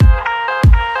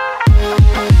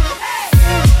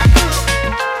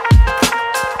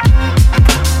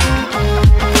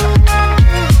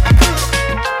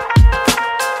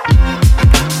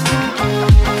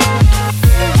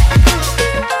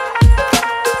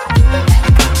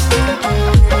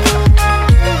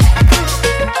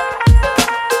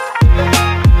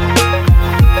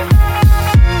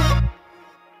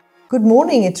Good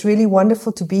morning. It's really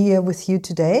wonderful to be here with you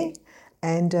today.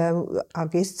 And our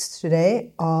guests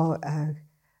today are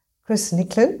Chris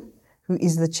Nicklin, who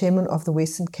is the chairman of the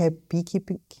Western Cape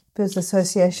Beekeepers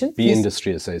Association. Bee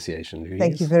Industry Association.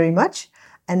 Thank you very much.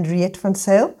 And Riette van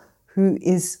Zyl, who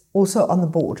is also on the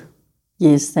board.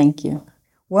 Yes, thank you.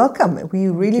 Welcome. We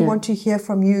really want to hear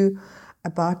from you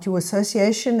about your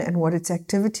association and what its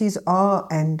activities are,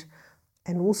 and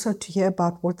also to hear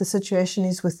about what the situation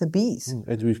is with the bees.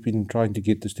 And we've been trying to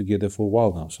get this together for a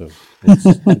while now, so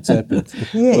it's happened.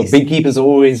 Yes. Well, beekeepers are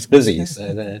always busy,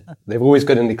 so they've always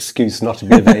got an excuse not to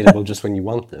be available just when you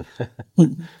want them.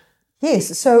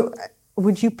 Yes, so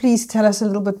would you please tell us a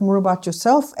little bit more about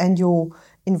yourself and your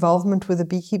involvement with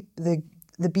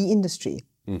the bee industry?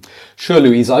 Sure,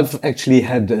 Louise. I've actually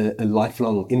had a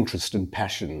lifelong interest and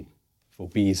passion for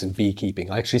bees and beekeeping.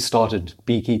 I actually started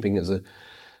beekeeping as a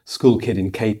school kid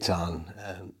in Cape Town.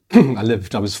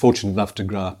 I was fortunate enough to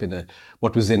grow up in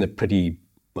what was then a pretty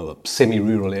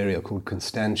semi-rural area called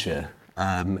Constantia.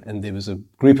 And there was a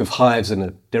group of hives in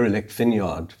a derelict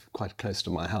vineyard quite close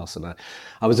to my house. And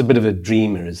I was a bit of a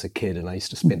dreamer as a kid, and I used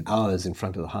to spend hours in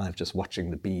front of the hive just watching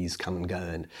the bees come and go.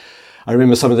 And I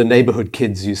remember some of the neighborhood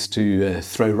kids used to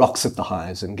throw rocks at the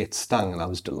hives and get stung, and I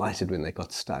was delighted when they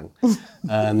got stung.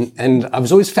 And I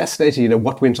was always fascinated,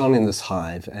 what went on in this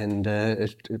hive. And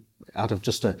out of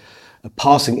just a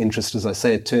passing interest, as I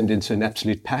say, it turned into an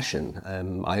absolute passion.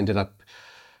 I ended up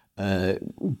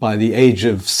by the age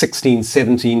of 16,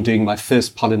 17, doing my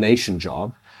first pollination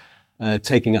job,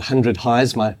 taking 100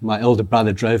 hives. My elder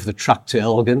brother drove the truck to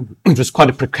Elgin. It was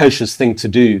quite a precocious thing to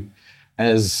do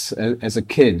as a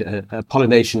kid, a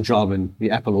pollination job in the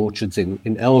apple orchards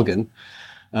in Elgin.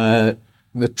 The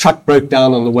truck broke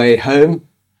down on the way home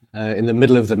in the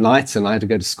middle of the night, and I had to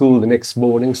go to school the next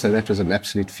morning, so that was an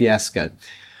absolute fiasco.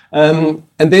 And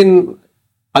then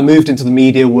I moved into the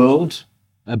media world,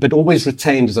 but always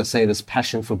retained, as I say, this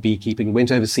passion for beekeeping.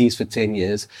 Went overseas for 10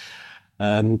 years,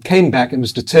 came back and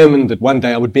was determined that one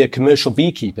day I would be a commercial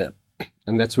beekeeper.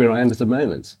 And that's where I am at the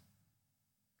moment.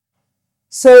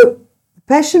 So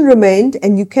passion remained,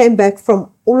 and you came back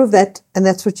from all of that, and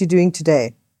that's what you're doing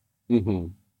today. Mm-hmm.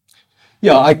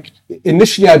 Yeah,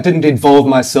 initially I didn't involve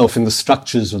myself in the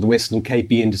structures of the Western Cape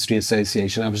Bee Industry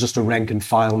Association. I was just a rank and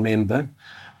file member.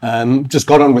 Just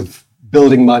got on with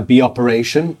building my bee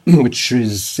operation, which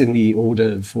is in the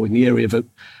area of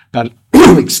about,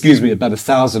 about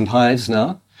 1,000 hives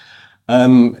now.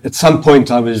 At some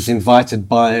point, I was invited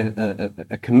by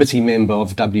a committee member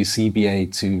of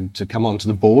WCBA to come onto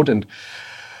the board, and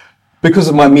because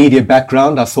of my media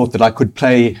background, I thought that I could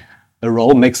play a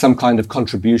role, make some kind of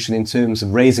contribution in terms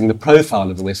of raising the profile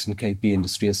of the Western Cape Bee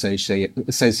Industry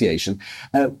Association.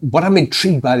 What I'm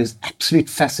intrigued by is absolute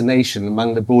fascination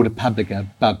among the broader public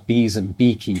about bees and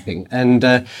beekeeping. And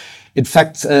in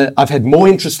fact, I've had more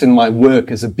interest in my work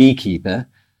as a beekeeper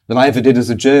than I ever did as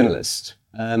a journalist.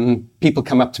 People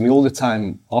come up to me all the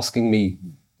time asking me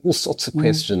all sorts of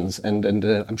questions, and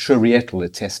I'm sure Riette will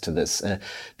attest to this.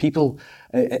 People,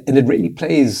 and it really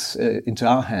plays into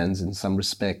our hands in some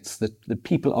respects, that the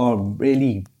people are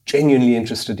really genuinely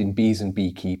interested in bees and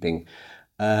beekeeping,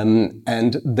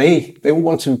 and they all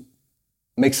want to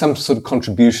make some sort of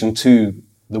contribution to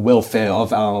the welfare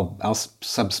of our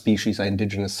subspecies, our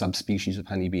indigenous subspecies of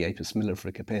honeybee, Apis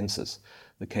mellifera capensis,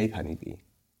 the Cape honeybee.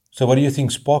 So what do you think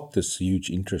sparked this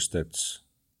huge interest that's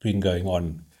been going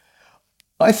on?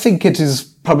 I think it is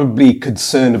probably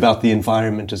concern about the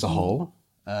environment as a whole.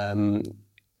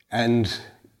 And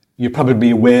you're probably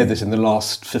aware that in the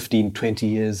last 15, 20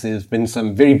 years, there's been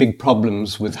some very big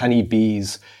problems with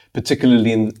honeybees,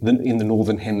 particularly in the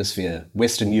Northern Hemisphere,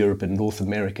 Western Europe and North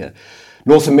America.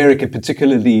 North America,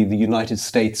 particularly the United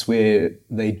States, where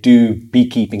they do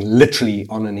beekeeping literally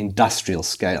on an industrial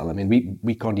scale. I mean,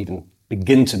 we can't even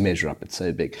begin to measure up, it's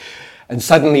so big. And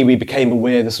suddenly we became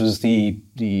aware, this was the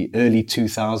early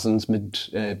 2000s,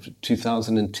 mid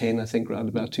 2010, I think, around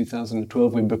about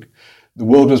 2012, the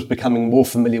world was becoming more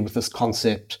familiar with this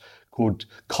concept called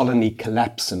colony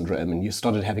collapse syndrome. And you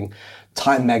started having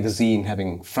Time magazine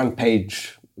having front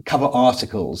page cover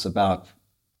articles about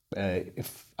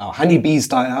if our honeybees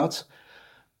die out,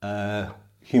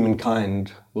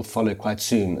 humankind will follow quite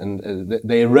soon. And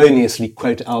they erroneously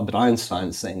quote Albert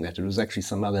Einstein saying that. It was actually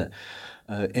some other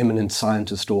eminent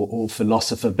scientist or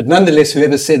philosopher. But nonetheless,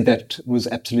 whoever said that was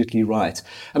absolutely right.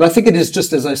 And I think it is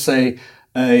just, as I say,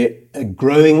 a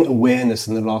growing awareness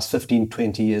in the last 15,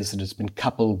 20 years that has been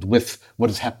coupled with what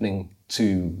is happening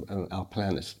to our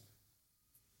planet.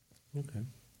 Okay.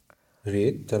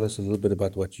 Riette, tell us a little bit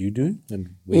about what you do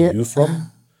and where you're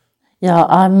from. Yeah,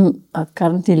 I'm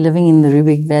currently living in the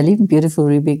Rubik Valley, beautiful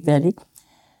Rubik Valley.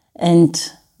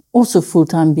 and also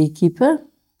full-time beekeeper.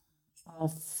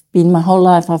 My whole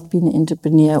life I've been an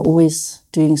entrepreneur, always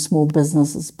doing small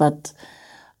businesses, but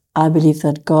I believe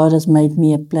that God has made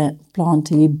me a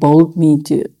planter. He bold me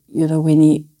to, when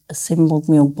He assembled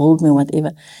me or bold me or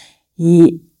whatever,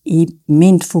 He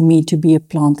meant for me to be a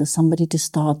planter, somebody to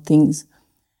start things.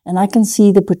 And I can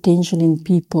see the potential in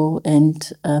people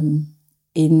and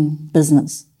in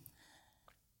business.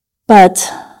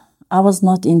 But I was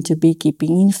not into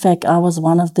beekeeping. In fact, I was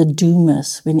one of the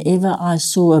doomers. Whenever I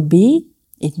saw a bee,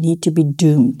 it needed to be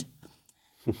doomed.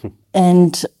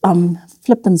 And I'm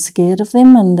flippin' scared of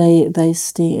them, and they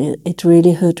sting. It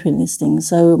really hurt when they sting.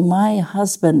 So my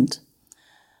husband,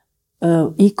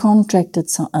 he contracted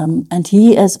some, and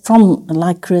he is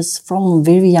like Chris, from a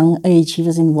very young age, he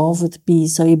was involved with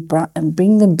bees. So he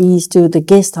bring the bees to the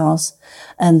guest house,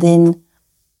 and then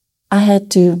I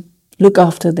had to look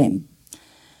after them.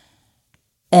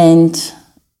 And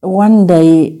one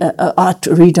day, I'd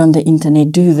read on the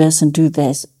internet, do this and do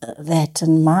this, that.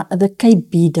 And the Cape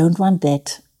bee don't want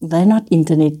that. They're not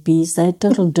internet bees. They're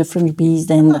total different bees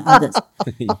than the others.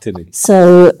 Internet.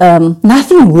 So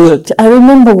nothing worked. I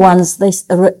remember once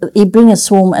he bring a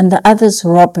swarm and the others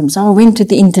rob him. So I went to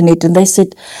the internet and they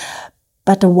said,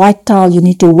 but a white towel, you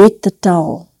need to wet the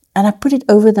towel. And I put it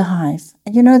over the hive.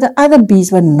 And the other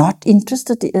bees were not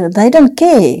interested. They don't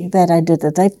care that I did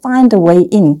it. They find a way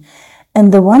in.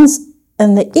 And the ones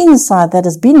on the inside that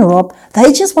has been robbed,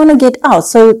 they just want to get out.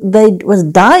 So they was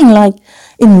dying like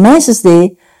in masses there,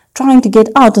 trying to get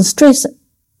out and stress.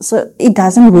 So it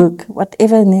doesn't work.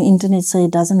 Whatever in the internet say,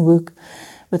 it doesn't work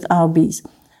with our bees.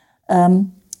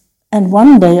 And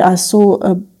one day I saw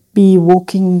a bee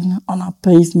walking on our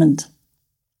pavement.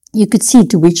 You could see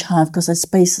to which hive because the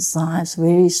spaces the hives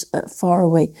very far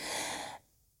away,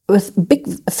 with big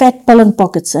fat pollen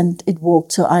pockets, and it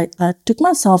walked. So I took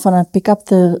my cell phone, I pick up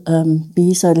the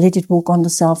bee, so I let it walk on the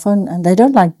cell phone, and they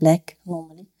don't like black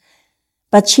normally.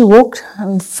 But she walked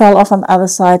and fell off on the other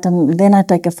side, and then I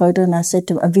take a photo and I said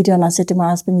to my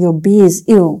husband, your bee is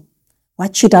ill.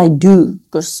 What should I do?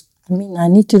 Because, I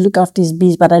need to look after these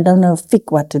bees, but I don't know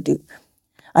what to do.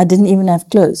 I didn't even have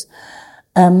clothes.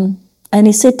 And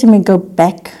he said to me, go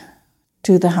back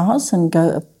to the house and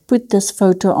go put this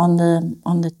photo on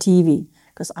the TV,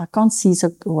 because I can't see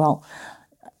so well.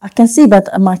 I can see, but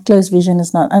my close vision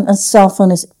is not. And a cell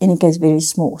phone is, in any case, very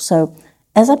small. So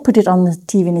as I put it on the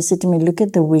TV, and he said to me, look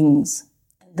at the wings.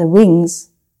 The wings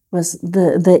was,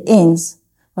 the ends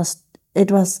was, it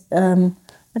was, what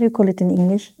do you call it in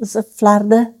English? It's a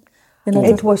flarde.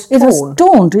 It was torn. It was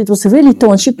torn. It was really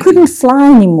torn. She couldn't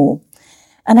fly anymore.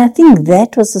 And I think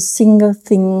that was a single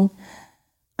thing.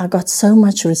 I got so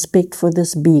much respect for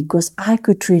this bee because I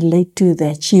could relate to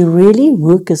that. She really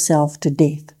worked herself to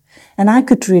death. And I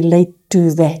could relate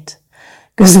to that.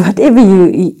 Because whatever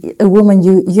a woman,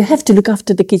 you have to look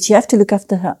after the kids, you have to look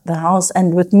after the house.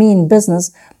 And with me in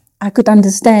business, I could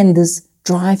understand this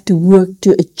drive to work,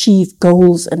 to achieve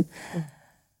goals. And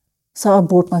so I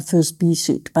bought my first bee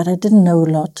suit, but I didn't know a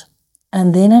lot.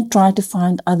 And then I tried to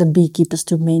find other beekeepers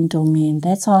to mentor me. And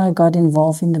that's how I got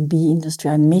involved in the bee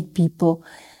industry. I met people.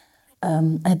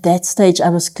 At that stage, I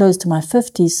was close to my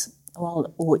 50s.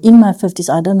 Well, or in my 50s,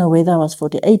 I don't know whether I was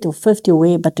 48 or 50 or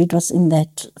where, but it was in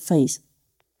that phase.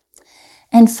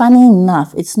 And funny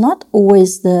enough, it's not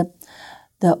always the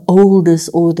oldest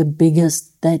or the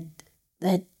biggest that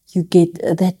you get,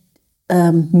 that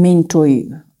mentor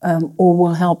you. Or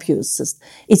will help you assist.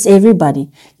 It's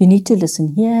everybody. You need to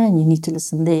listen here and you need to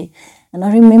listen there. And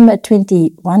I remember a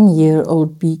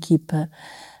 21-year-old beekeeper,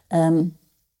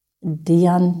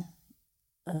 Dian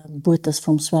Boetas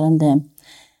from Swellendam.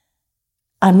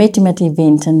 I met him at an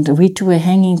event and we two were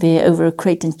hanging there over a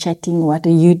crate and chatting, what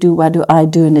do you do, what do I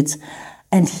do?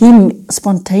 And him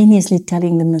spontaneously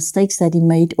telling the mistakes that he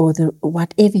made or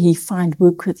whatever he find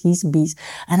work with his bees.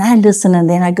 And I listen and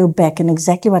then I go back and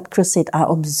exactly what Chris said, I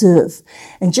observe.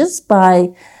 And just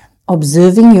by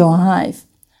observing your hive,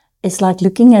 it's like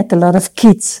looking at a lot of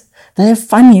kids. They're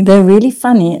funny, they're really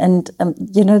funny. And,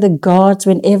 the guards,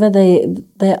 whenever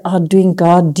they are doing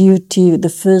guard duty the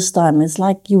first time, it's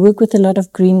like you work with a lot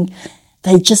of green,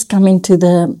 they just come into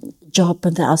the job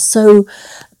and they are so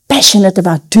passionate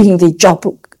about doing their job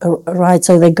right,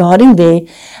 so they're guarding there,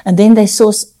 and then they saw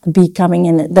a bee coming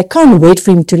in. They can't wait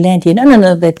for him to land here.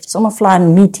 No, they someone fly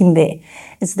and meet him there.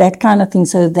 It's that kind of thing.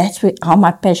 So that's how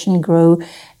my passion grew,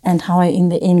 and how I, in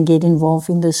the end, get involved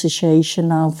in the association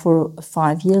now for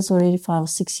 5 years already, 5 or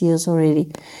 6 years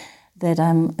already, that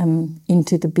I'm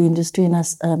into the bee industry, and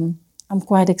I'm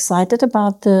quite excited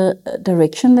about the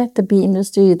direction that the bee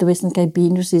industry, the Western Cape bee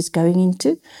industry, is going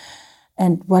into,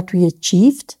 and what we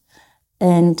achieved.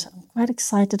 And I'm quite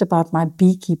excited about my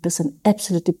beekeepers and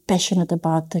absolutely passionate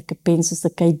about the Capensis, the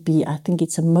Cape bee. I think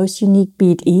it's the most unique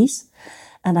bee it is.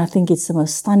 And I think it's the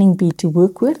most stunning bee to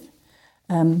work with.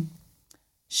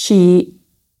 She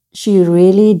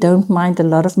really don't mind a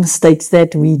lot of mistakes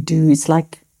that we do. It's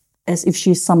like as if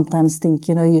she sometimes think,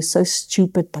 you're so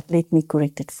stupid, but let me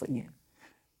correct it for you.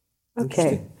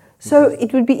 Okay. So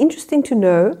it would be interesting to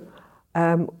know,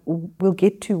 we'll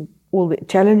get to all the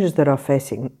challenges that are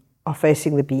facing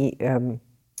the bee,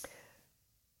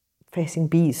 facing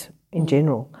bees in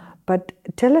general. But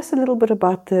tell us a little bit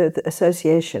about the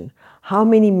association. How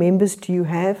many members do you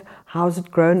have? How has it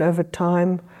grown over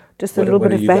time? Just a little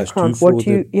bit of background. What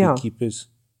do you beekeepers?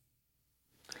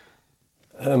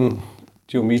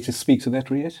 Do you want me to speak to that,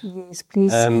 Riet? Yes,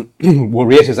 please. Well,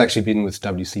 Riet has actually been with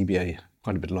WCBA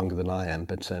quite a bit longer than I am,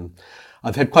 but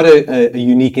I've had quite a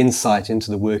unique insight into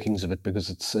the workings of it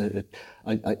because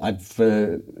I've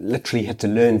literally had to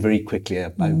learn very quickly.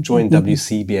 I joined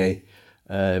WCBA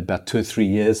about 2 or 3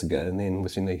 years ago, and then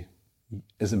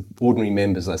as an ordinary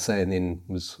member, as I say, and then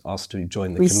was asked to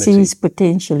join the committee. We see his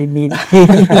potential immediately.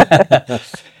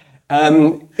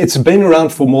 It's been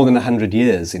around for more than 100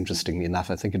 years, interestingly enough.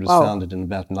 I think it was founded in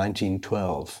about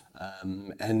 1912.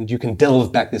 And you can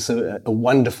delve back. There's a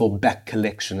wonderful back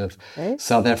collection of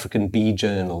South African bee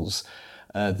journals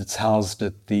that's housed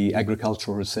at the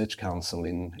Agricultural Research Council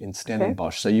in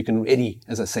Stellenbosch. So you can really,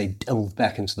 as I say, delve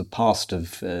back into the past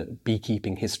of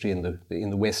beekeeping history in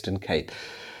the Western Cape.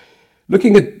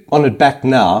 Looking on it back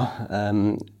now,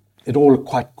 it all looked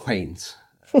quite quaint.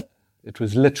 It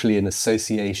was literally an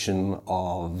association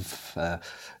of,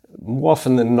 more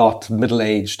often than not,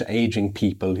 middle-aged, aging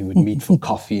people who would meet for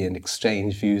coffee and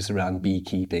exchange views around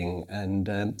beekeeping.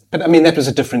 But I mean, that was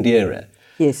a different era.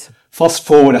 Yes. Fast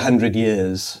forward 100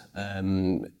 years,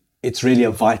 it's really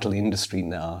a vital industry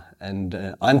now.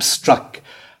 And I'm struck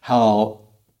how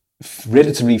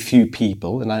relatively few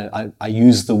people, and I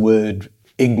use the word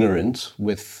ignorant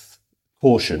with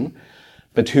caution,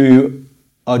 but who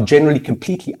are generally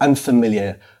completely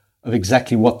unfamiliar of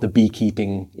exactly what the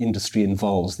beekeeping industry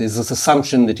involves. There's this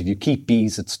assumption that if you keep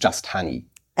bees, it's just honey.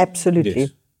 Absolutely. Yes.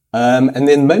 And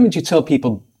then the moment you tell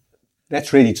people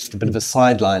that's really just a bit of a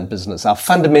sideline business, our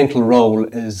fundamental role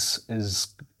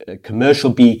as commercial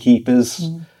beekeepers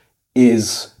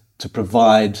is to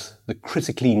provide the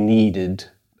critically needed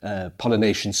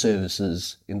pollination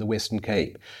services in the Western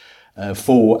Cape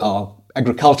for our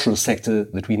agricultural sector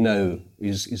that we know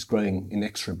is growing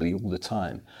inexorably all the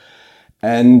time.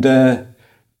 And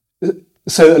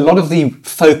so a lot of the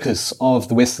focus of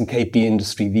the Western Cape bee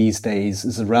industry these days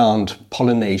is around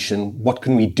pollination. What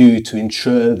can we do to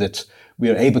ensure that we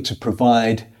are able to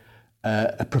provide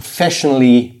a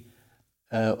professional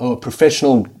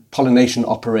pollination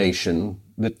operation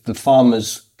that the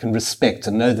farmers can respect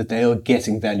and know that they are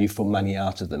getting value for money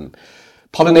out of them.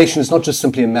 Pollination is not just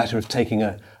simply a matter of taking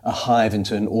a hive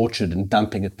into an orchard and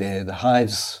dumping it there. The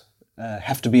hives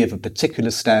have to be of a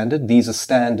particular standard. These are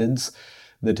standards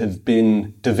that have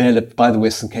been developed by the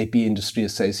Western Cape Bee Industry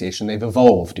Association. They've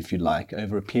evolved, if you like,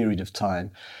 over a period of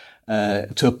time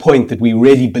to a point that we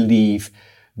really believe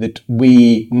that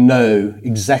we know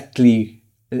exactly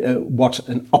what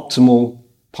an optimal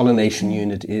pollination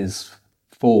unit is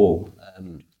for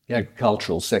the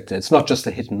agricultural sector. It's not just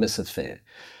a hit and miss affair.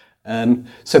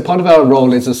 So part of our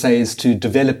role, as I say, is to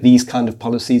develop these kind of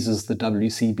policies as the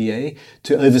WCBA,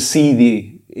 to oversee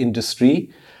the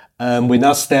industry. We're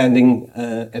now standing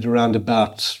at around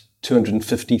about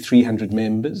 250, 300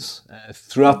 members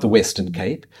throughout the Western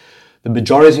Cape. The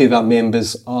majority of our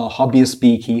members are hobbyist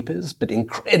beekeepers, but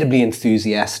incredibly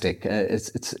enthusiastic.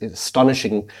 It's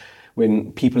astonishing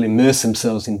when people immerse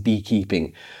themselves in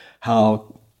beekeeping,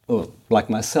 like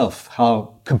myself,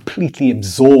 how completely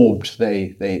absorbed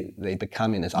they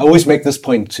become in it. I always make this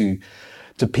point to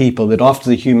people that after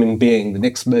the human being, the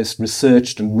next most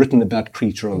researched and written about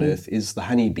creature on earth is the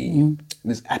honeybee.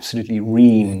 There's absolutely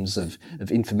reams of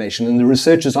information, and the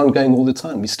research is ongoing all the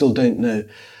time. We still don't know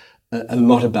a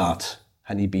lot about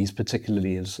honeybees,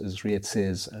 particularly, as Riet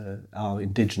says, our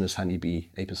indigenous honeybee,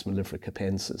 Apis mellifera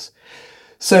capensis.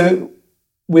 So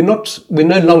we're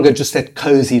no longer just that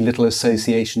cozy little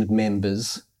association of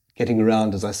members getting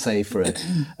around, as I say, for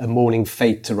a morning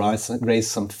fete to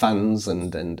raise some funds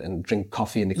and drink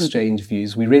coffee and exchange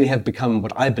views. We really have become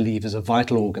what I believe is a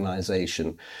vital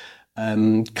organization,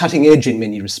 cutting edge in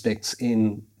many respects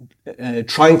in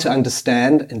trying to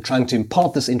understand and trying to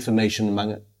impart this information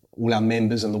among all our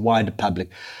members and the wider public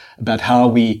about how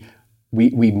we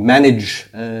manage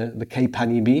the Cape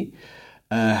honeybee.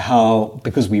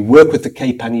 Because we work with the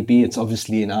Cape honeybee, it's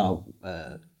obviously in our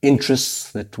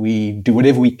interests that we do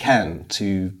whatever we can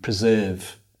to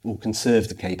preserve or conserve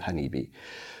the Cape honeybee.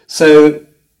 So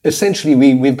essentially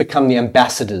we've become the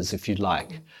ambassadors, if you'd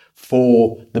like,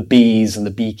 for the bees and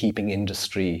the beekeeping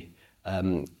industry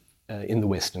in the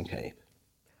Western Cape.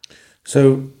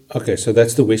 So, okay, so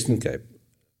that's the Western Cape.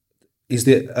 Is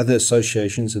there other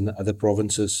associations in the other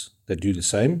provinces that do the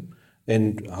same?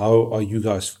 And how are you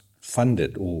guys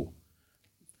funded, or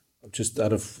just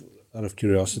out of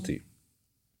curiosity?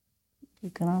 You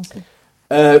can answer.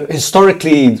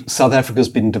 Historically, South Africa's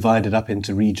been divided up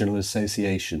into regional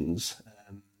associations,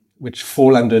 which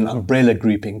fall under an umbrella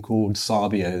grouping called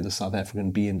SABIO, the South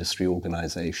African Bee Industry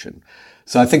Organisation.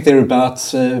 So I think there are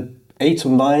about 8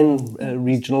 or 9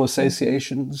 regional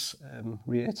associations,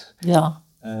 Riet. Yeah.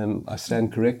 I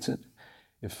stand corrected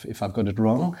if I've got it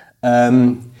wrong.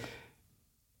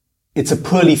 It's a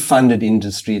poorly funded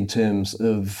industry in terms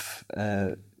of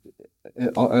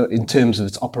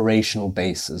its operational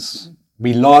basis.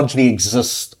 We largely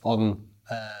exist on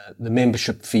the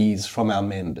membership fees from our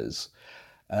members.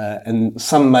 And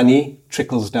some money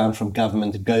trickles down from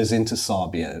government. It goes into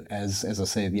SABIO as I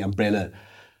say, the umbrella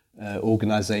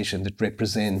organisation that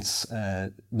represents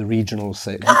the regional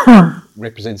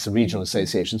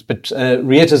associations. But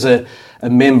Riet is a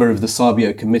member of the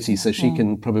SABIO committee, so she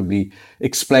can probably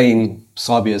explain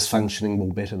SABIO's functioning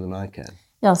more better than I can.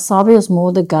 Yeah, SABIO is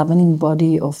more the governing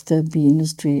body of the bee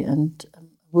industry and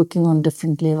working on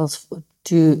different levels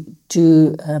to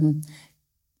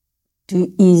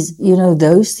ease,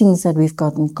 those things that we've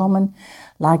got in common,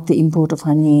 like the import of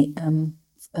honey,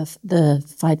 the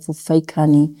fight for fake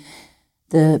honey,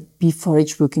 the bee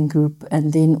forage working group,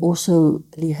 and then also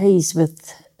liaise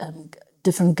with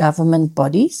different government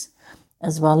bodies,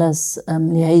 as well as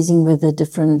liaising with the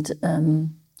different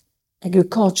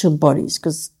agricultural bodies,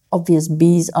 because obvious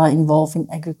bees are involved in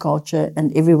agriculture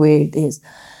and everywhere it is,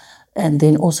 and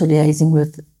then also liaising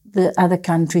with the other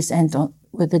countries and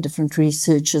with the different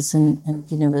researchers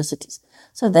and universities.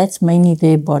 So that's mainly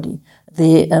their body.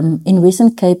 In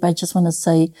Western Cape, I just want to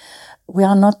say, we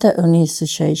are not the only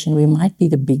association. We might be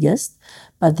the biggest,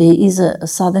 but there is a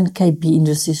Southern Cape Bee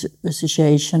Industry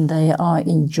Association. They are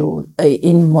in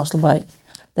Mossel Bay,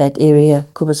 that area.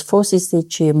 Kobus Vos is their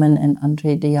chairman and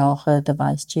Andre de Jager, the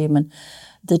vice chairman.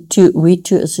 We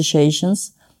two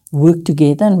associations work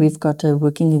together, and we've got a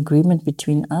working agreement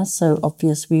between us. So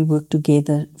obviously we work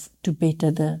together to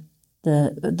better the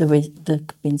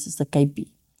Cape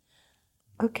Bee.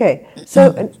 Okay,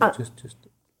 so Just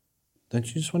don't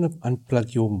you just want to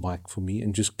unplug your mic for me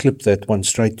and just clip that one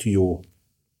straight to your...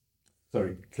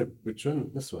 Sorry, clip which one?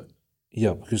 This one?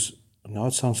 Yeah, because now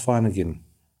it sounds fine again.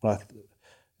 Right,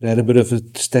 it had a bit of a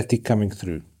static coming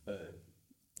through.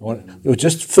 Or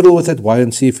just fiddle with that wire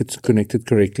and see if it's connected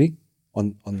correctly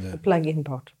on the plug-in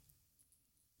part.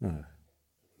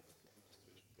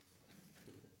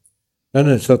 No,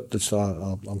 it's not.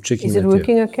 I'm checking. Is it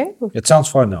working okay? It sounds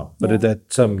fine now, but it had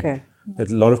some Okay. a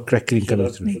lot of crackling coming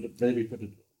through. Maybe put it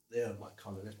there on my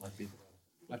collar. That might be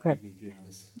Okay.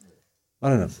 I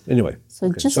don't know. Anyway, So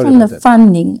okay, just sorry on the about that.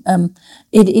 funding,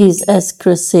 it is, as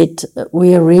Chris said,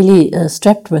 we are really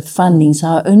strapped with funding. So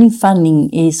our only funding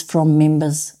is from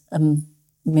members'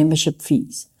 membership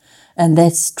fees. And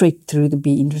that's straight through the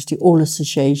bee industry, all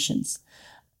associations.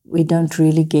 We don't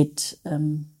really get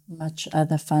much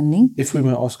other funding. If we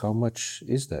may ask, how much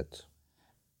is that?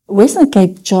 Western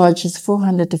Cape charges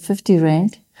 450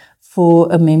 Rand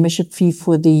for a membership fee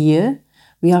for the year.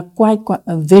 We are quite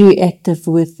very active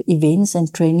with events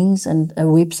and trainings and a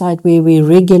website where we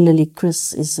regularly,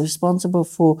 Chris is responsible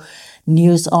for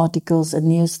news articles and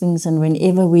news things. And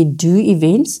whenever we do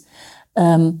events,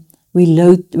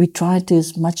 we try to,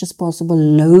 as much as possible,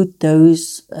 load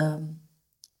those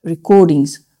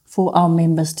recordings for our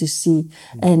members to see.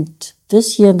 And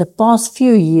this year, in the past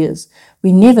few years,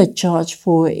 we never charge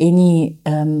for any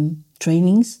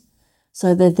trainings,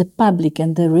 so that the public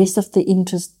and the rest of the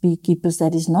interest beekeepers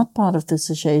that is not part of the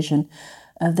association,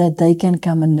 that they can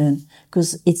come and learn.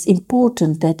 Because it's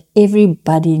important that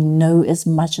everybody know as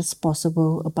much as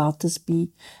possible about this bee.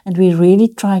 And we really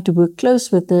try to work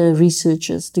close with the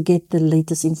researchers to get the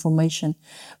latest information.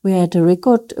 We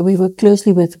work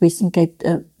closely with Western Cape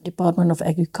Department of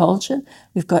Agriculture.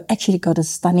 We've actually got a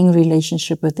stunning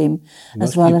relationship with them.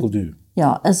 Most people do.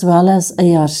 Yeah, as well as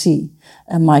ARC.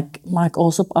 Mike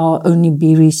also our only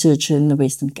bee researcher in the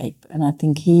Western Cape. And I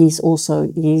think he's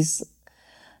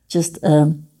just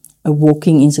a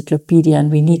walking encyclopedia,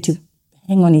 and we need to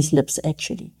hang on his lips,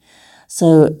 actually.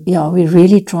 So, yeah, we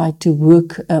really try to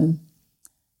work,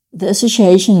 the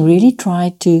association really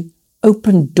tried to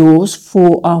open doors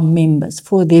for our members,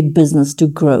 for their business to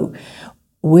grow.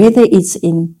 whether it's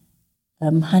in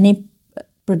honey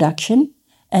production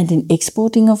and in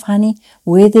exporting of honey,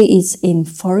 whether it's in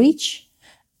forage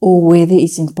or whether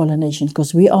it's in pollination,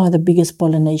 because we are the biggest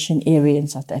pollination area in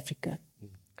South Africa.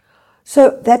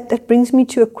 So that brings me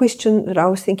to a question that I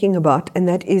was thinking about, and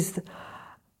that is,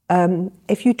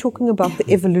 if you're talking about the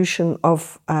evolution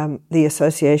of the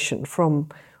association from,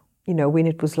 when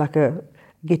it was like a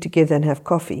get together and have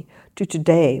coffee, to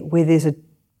today, where there's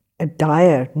a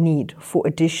dire need for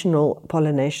additional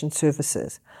pollination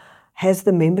services, has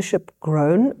the membership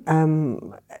grown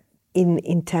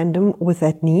in tandem with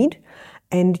that need?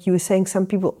 And you were saying some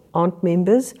people aren't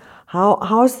members.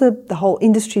 How's the whole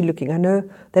industry looking? I know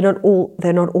they're not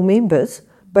all members,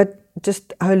 but just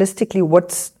holistically,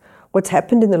 what's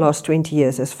happened in the last 20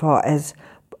 years as far as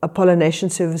pollination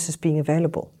services being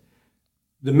available?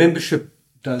 The membership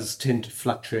does tend to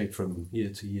fluctuate from year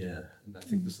to year, and I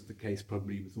think this is the case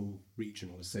probably with all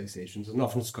regional associations, and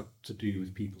often it's got to do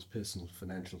with people's personal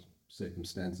financial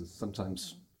circumstances.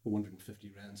 Sometimes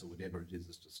 450 rands or whatever it is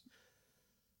just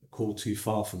a call too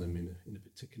far for them in a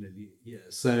particular year.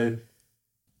 So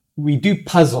we do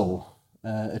puzzle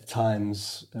at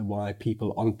times why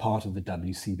people aren't part of the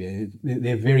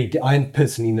WCBA. I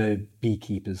personally know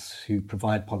beekeepers who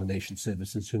provide pollination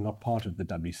services who are not part of the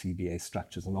WCBA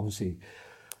structures, and obviously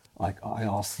I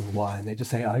ask them why, and they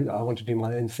just say, I want to do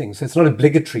my own thing. So it's not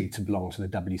obligatory to belong to the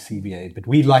WCBA, but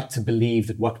we like to believe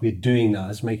that what we're doing now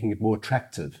is making it more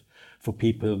attractive for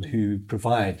people who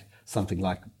provide something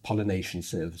like pollination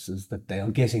services, that they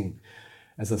are getting,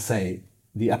 as I say,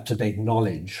 the up-to-date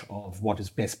knowledge of what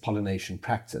is best pollination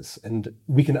practice. And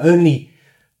we can only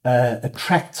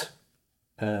attract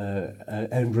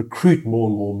and recruit more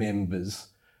and more members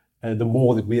the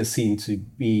more that we are seen to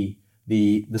be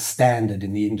the standard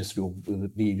in the industry, or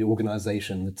the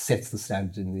organization that sets the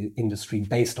standard in the industry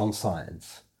based on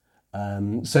science.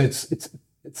 So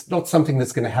it's not something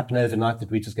that's going to happen overnight,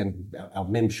 that our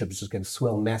membership is just going to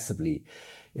swell massively.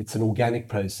 It's an organic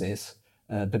process.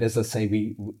 But as I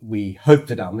say, we hope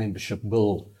that our membership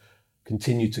will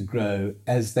continue to grow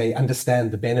as they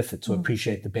understand the benefits or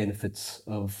appreciate the benefits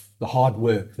of the hard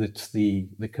work that the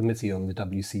committee on the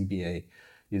WCBA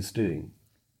is doing.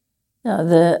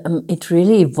 Yeah, it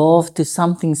really evolved to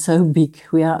something so big.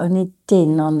 We are only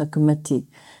 10 on the committee.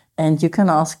 And you can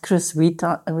ask Chris, we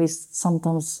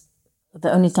sometimes,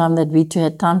 the only time that we two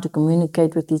had time to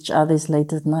communicate with each other is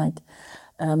late at night.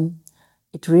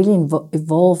 It really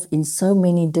evolved in so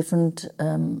many different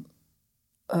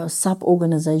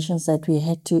sub-organizations that we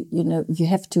had to, you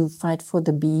have to fight for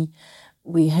the bee.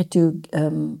 We had to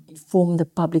inform the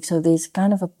public. So there's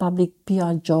kind of a public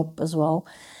PR job as well.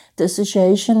 The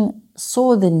association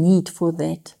saw the need for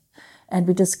that, and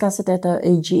we discussed it at our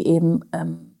AGM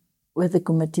with the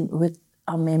committee, with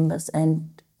our members,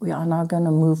 and we are now going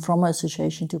to move from an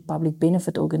association to a public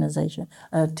benefit organization,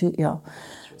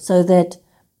 so that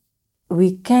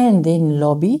we can then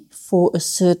lobby for a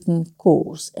certain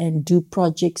cause and do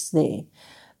projects there.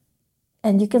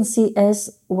 And you can see,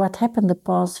 as what happened the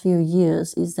past few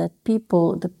years, is that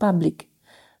people, the public,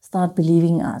 start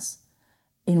believing us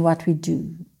in what we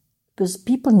do. Because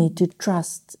people need to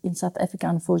trust, in South Africa,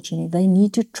 unfortunately, they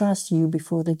need to trust you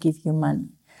before they give you money.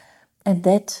 And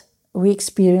that, we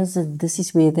experience that this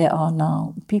is where they are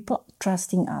now. People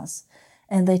trusting us,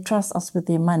 and they trust us with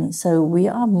their money. So we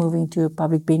are moving to a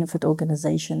public benefit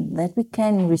organization that we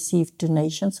can receive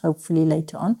donations, hopefully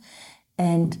later on,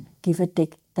 and give a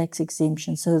tax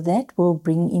exemption. So that will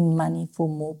bring in money for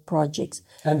more projects.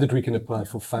 And that we can apply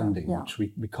for funding, which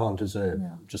we can't as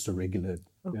just a regular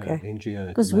NGO.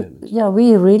 Because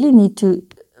we really need to,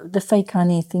 the fake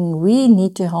honey thing, we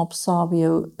need to help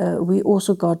Sabio. We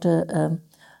also got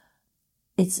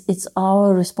it's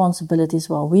our responsibility as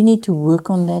well. We need to work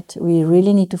on that. We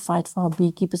really need to fight for our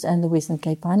beekeepers and the Western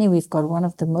Cape honey. We've got one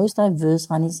of the most diverse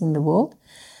honeys in the world.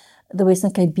 The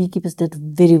Western Cape beekeepers did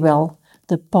very well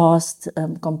the past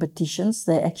competitions.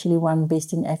 They actually won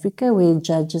Best in Africa, where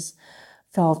judges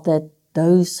felt that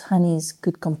those honeys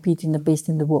could compete in the best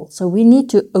in the world. So we need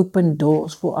to open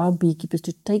doors for our beekeepers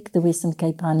to take the Western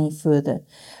Cape honey further.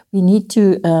 We need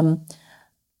to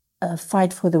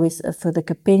fight for the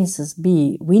Capensis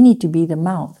bee. We need to be the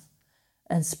mouth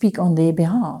and speak on their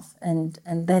behalf. And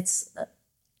that's,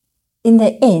 in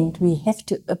the end, we have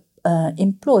to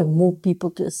employ more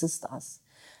people to assist us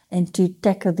and to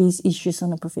tackle these issues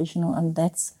on a professional. And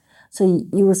that's, so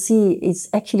you will see it's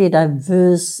actually a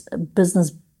diverse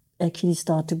business actually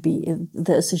start to be,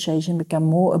 the association become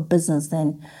more a business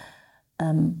than,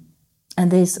 and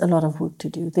there's a lot of work to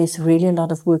do. There's really a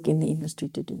lot of work in the industry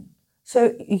to do.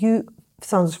 So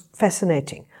sounds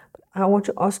fascinating. But I want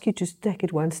to ask you to take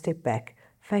it one step back.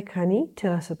 Fake honey,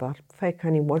 tell us about fake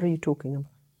honey. What are you talking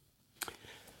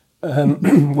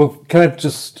about? Well, can I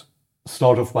just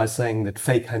start off by saying that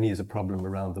fake honey is a problem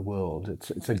around the world.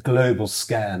 It's a global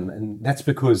scam, and that's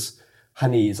because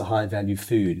honey is a high-value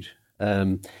food.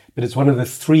 But it's one of the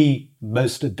 3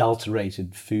 most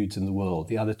adulterated foods in the world.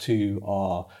 The other 2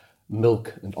 are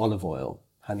milk and olive oil.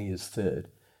 Honey is third.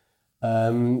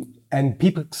 And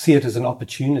people see it as an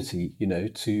opportunity,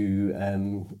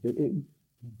 to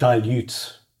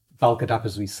dilute, bulk it up,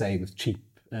 as we say, with cheap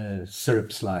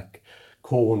syrups like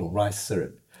corn or rice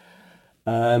syrup.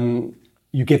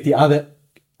 You get the other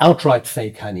outright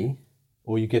fake honey,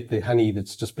 or you get the honey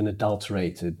that's just been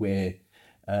adulterated, where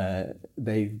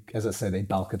they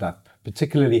bulk it up,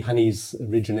 particularly honeys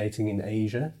originating in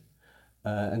Asia.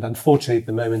 And unfortunately, at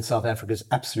the moment, South Africa is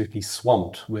absolutely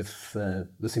swamped with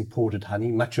this imported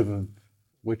honey, much of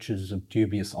which is of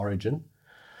dubious origin.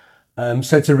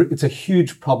 So it's a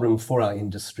huge problem for our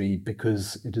industry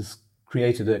because it has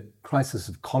created a crisis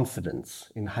of confidence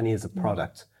in honey as a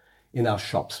product in our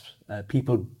shops.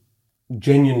 People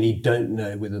genuinely don't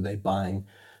know whether they're buying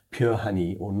pure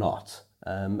honey or not.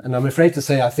 And I'm afraid to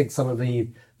say, I think some of the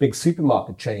big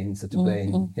supermarket chains are to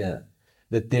blame here,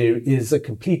 that there is a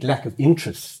complete lack of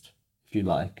interest, if you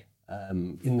like,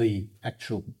 in the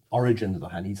actual origin of the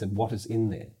honeys and what is in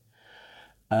there.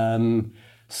 And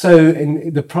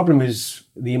the problem is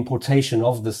the importation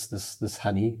of this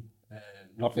honey,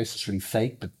 not necessarily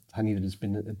fake, but honey that has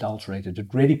been adulterated.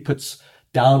 It really puts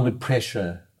downward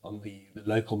pressure on the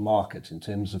local market in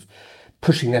terms of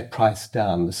pushing that price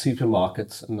down. The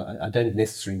supermarkets, and I don't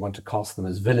necessarily want to cast them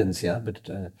as villains here, but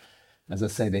as I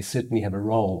say, they certainly have a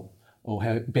role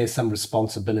or bear some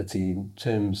responsibility in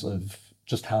terms of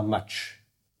just how much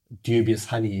dubious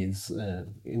honey is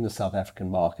in the South African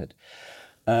market.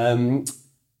 That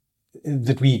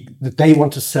they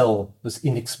want to sell this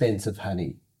inexpensive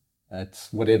honey at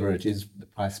whatever it is, the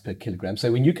price per kilogram.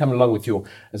 So when you come along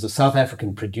as a South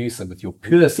African producer with your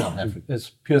pure South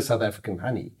African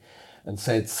honey, and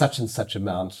say it's such and such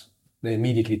amount, they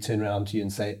immediately turn around to you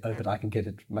and say, "Oh, but I can get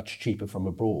it much cheaper from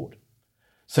abroad."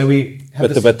 So we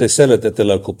have but they sell it at the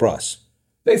local price.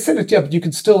 They sell it, yeah, but you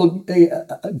can still,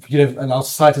 and I'll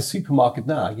cite a supermarket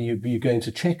now. You go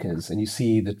into Checkers and you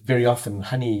see that very often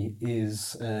honey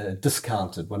is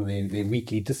discounted, one of their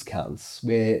weekly discounts,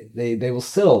 where they will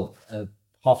sell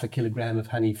half a kilogram of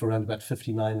honey for around about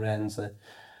 59 rands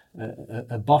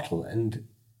a bottle. And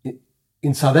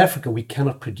in South Africa, we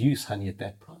cannot produce honey at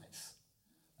that price.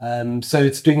 So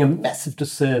it's doing a massive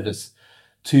disservice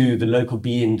to the local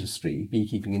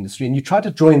beekeeping industry. And you try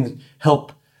to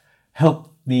help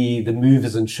the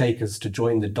movers and shakers to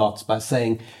join the dots by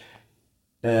saying,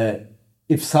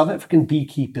 if South African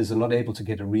beekeepers are not able to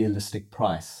get a realistic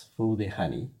price for their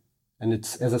honey, and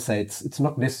it's, as I say, it's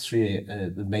not necessarily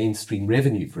the mainstream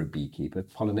revenue for a beekeeper,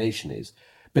 pollination is,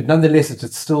 but nonetheless,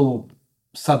 it's still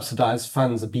subsidized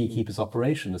funds a beekeeper's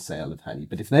operation, the sale of honey.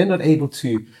 But if they're not able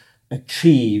to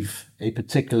achieve a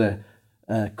particular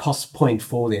cost point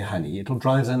for their honey, it'll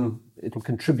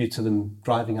contribute to them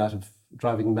driving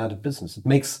them out of business. It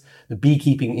makes the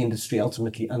beekeeping industry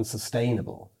ultimately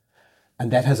unsustainable.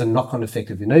 And that has a knock-on effect.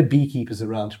 If there are no beekeepers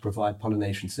around to provide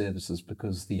pollination services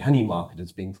because the honey market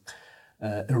is being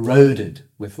eroded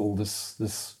with all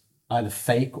this either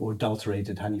fake or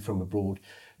adulterated honey from abroad,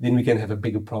 then we can have a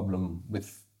bigger problem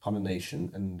with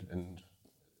pollination and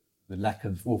the lack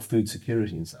of food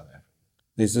security in South Africa.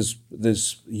 There's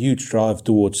this huge drive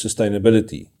towards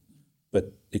sustainability,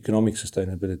 but economic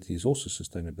sustainability is also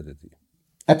sustainability.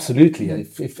 Absolutely.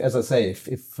 If as I say,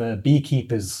 if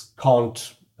beekeepers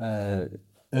can't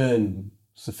earn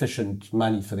sufficient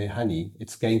money for their honey,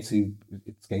 it's going to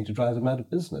drive them out of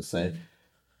business. So,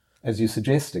 as you're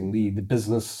suggesting, the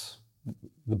business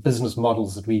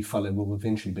models that we follow will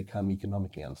eventually become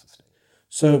economically unsustainable.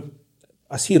 So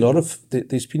I see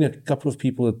there's been a couple of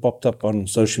people that popped up on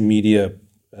social media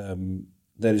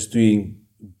that is doing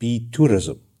bee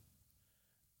tourism.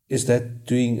 Is that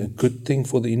doing a good thing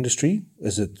for the industry?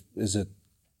 Is it? Do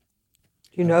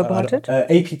you know about it?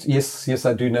 Yes,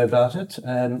 I do know about it.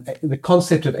 The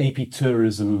concept of AP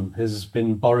tourism has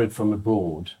been borrowed from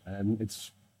abroad.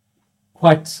 It's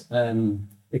quite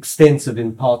extensive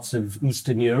in parts of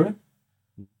Eastern Europe.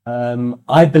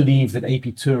 I believe that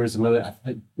AP tourism,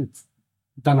 it's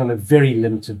done on a very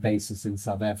limited basis in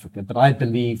South Africa, but I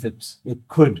believe that it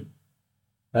could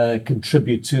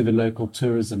contribute to the local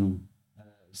tourism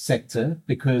sector,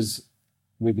 because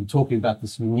we've been talking about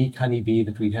this unique honeybee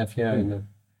that we have here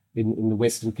in the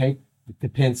Western Cape, the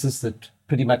Capensis, that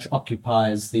pretty much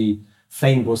occupies the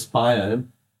fynbos biome,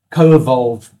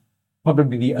 co-evolved,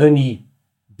 probably the only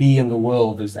bee in the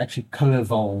world has actually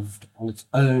co-evolved on its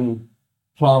own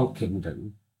plant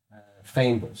kingdom,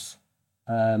 Fynbos.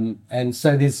 And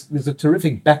so there's a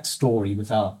terrific backstory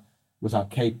with our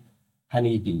Cape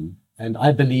honeybee. And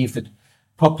I believe that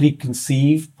properly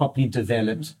conceived, properly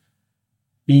developed,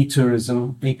 bee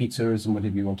tourism, apitourism,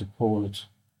 whatever you want to call it,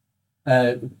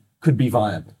 could be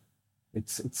viable.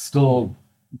 It's still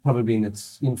probably in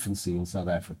its infancy in South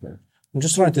Africa. I'm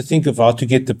just trying to think of how to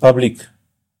get the public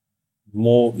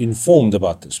more informed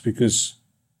about this, because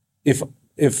if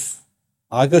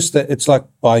I guess that it's like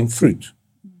buying fruit.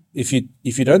 If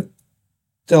you don't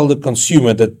tell the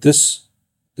consumer that this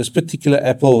particular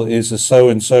apple is a so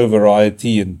and so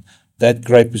variety, and that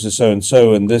grape is a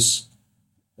so and this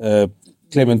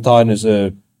clementine is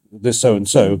a this so and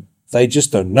so, they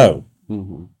just don't know.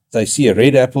 Mm-hmm. They see a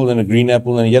red apple and a green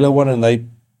apple and a yellow one, and they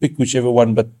pick whichever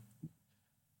one.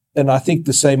 And I think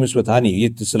the same is with honey.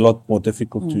 It's a lot more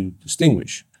difficult to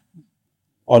distinguish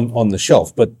on the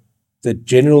shelf. But the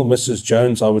general Mrs.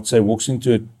 Jones, I would say, walks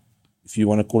into it, if you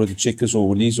want to call it a Checkers or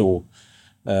Woolies or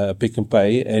Pick and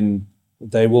Pay, and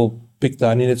they will pick the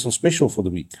honey that's on special for the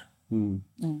week.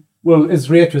 Well, as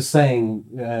Riet was saying,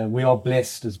 we are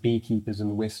blessed as beekeepers in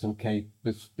the Western Cape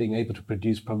with being able to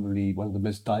produce probably one of the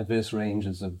most diverse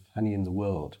ranges of honey in the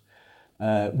world.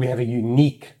 We have a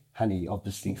unique honey,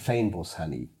 obviously, Fynbos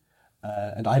honey.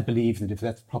 And I believe that if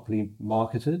that's properly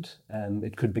marketed,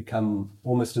 it could become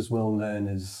almost as well known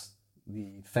as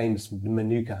the famous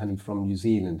Manuka honey from New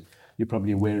Zealand. You're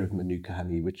probably aware of Manuka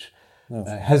honey, which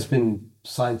has been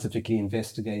scientifically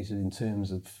investigated in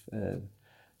terms of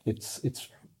its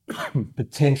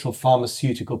potential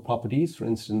pharmaceutical properties. For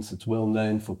instance, it's well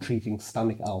known for treating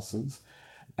stomach ulcers.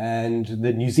 And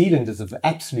the New Zealanders have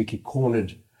absolutely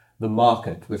cornered the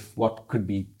market with what could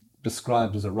be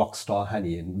described as a rock star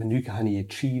honey. And Manuka honey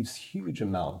achieves huge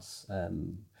amounts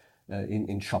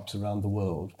in shops around the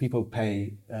world. People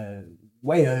pay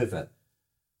way over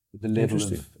the level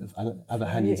of other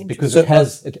honeys because it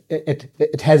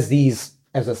has these,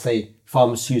 as I say,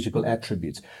 pharmaceutical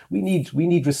attributes. We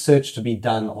need research to be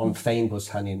done on Fynbos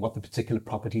honey and what the particular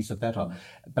properties of that are.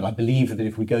 But I believe that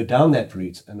if we go down that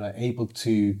route and are able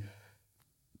to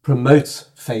promote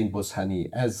Fynbos honey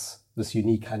as this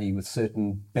unique honey with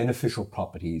certain beneficial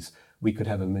properties, we could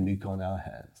have a Manuka on our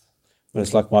hands. But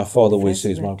it's like my father always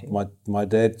says, my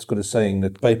dad's got a saying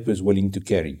that paper is willing to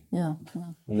carry. Yeah.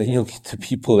 And then you'll get the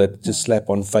people that just slap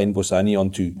on Fynbos honey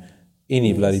onto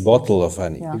any bloody bottle of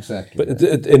honey. Yeah. Exactly. But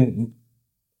and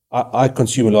I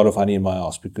consume a lot of honey in my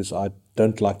house because I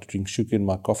don't like to drink sugar in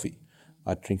my coffee.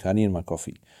 I drink honey in my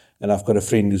coffee. And I've got a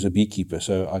friend who's a beekeeper,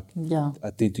 so I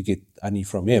tend to get honey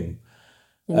from him.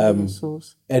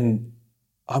 And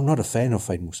I'm not a fan of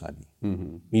Fynbos honey,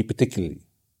 me particularly.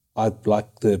 I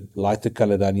like the lighter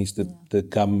colored honeys, the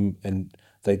gum, and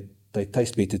they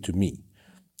taste better to me.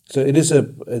 So it is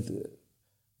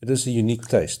a unique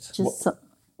taste.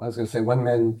 I was going to say one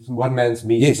man's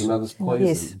meat is another's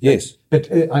poison. Yes. But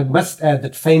I must add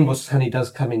that Fynbos honey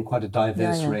does come in quite a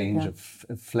diverse range of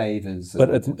flavors. But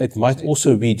it might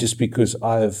also be just because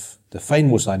the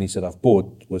Fynbos honeys that I've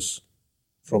bought was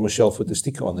from a shelf with a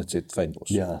sticker on that said Fynbos.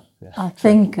 Yeah. I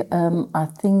think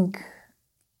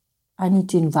I need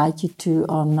to invite you to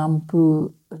our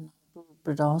Nampu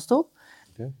Bradasdorp.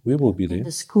 Okay. We will be there.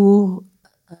 The school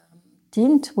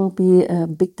tent will be a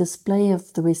big display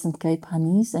of the Western Cape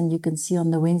honeys, and you can see on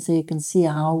the Wednesday, you can see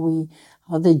how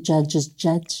the judges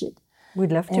judge it.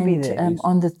 We'd love to be there.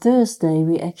 On the Thursday,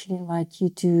 we actually invite you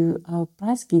to our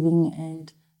prize giving,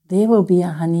 and there will be a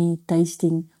honey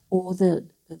tasting all the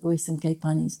Western Cape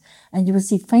honeys, and you will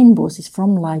see Fynbos is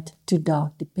from light to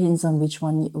dark, depends on which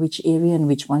area and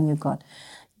which one you got,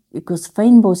 because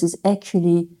Fynbos is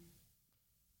actually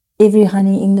every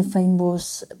honey in the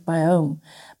Fynbos biome.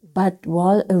 But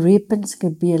while a Repens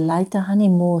could be a lighter honey,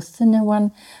 more thinner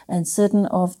one, and certain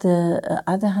of the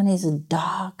other honeys are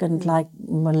dark and like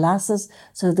molasses,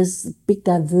 so there's big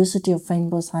diversity of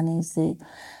Fynbos honeys there.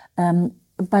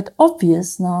 But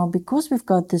obvious now, because we've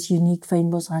got this unique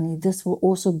Fynbos honey, this will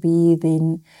also be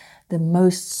then the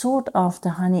most sought after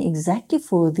honey exactly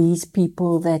for these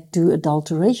people that do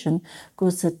adulteration,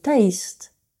 because the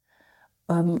taste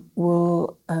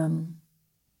will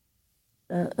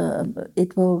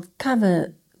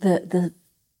cover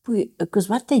because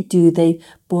what they do, they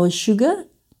boil sugar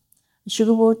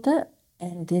water,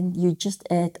 and then you just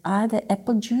add either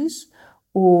apple juice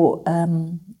or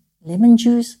lemon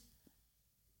juice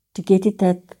to get it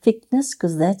that thickness,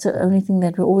 because that's the only thing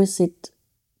that we always said,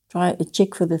 try to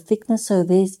check for the thickness. So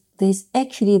there's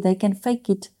actually, they can fake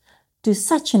it to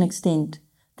such an extent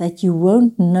that you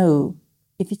won't know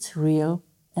if it's real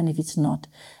and if it's not.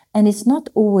 And it's not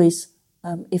always,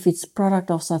 if it's product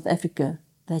of South Africa,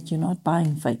 that you're not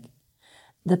buying fake.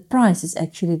 The price is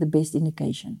actually the best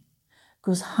indication.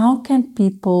 Because how can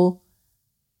people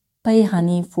pay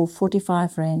honey for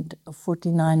 45 Rand, or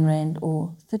 49 Rand,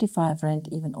 or 35 Rand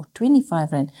even, or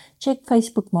 25 Rand? Check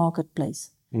Facebook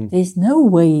Marketplace. There's no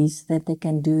ways that they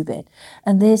can do that.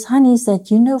 And there's honeys that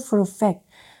you know for a fact,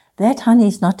 that honey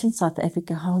is not in South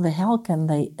Africa. How the hell can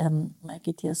they make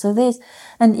it here? So there's,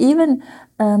 and even,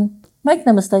 make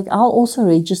no mistake, I'll also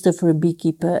register for a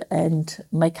beekeeper and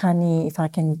make honey if I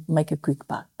can make a quick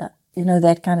buck.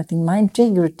 That kind of thing. My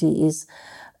integrity is,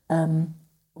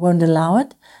 won't allow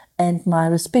it. And my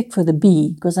respect for the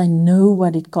bee, because I know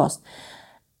what it costs.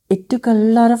 It took a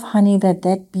lot of honey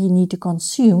that bee need to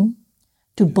consume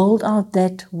to build out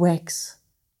that wax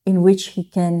in which he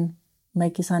can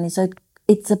make his honey. So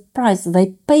it's a price.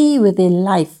 They pay with their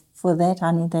life for that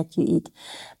honey that you eat.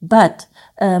 But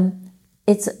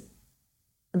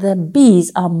the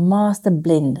bees are master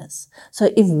blenders. So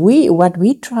what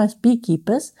we try as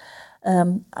beekeepers,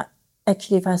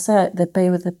 actually, if I say they pay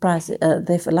with the price,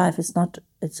 their life is not,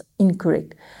 it's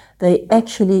incorrect. They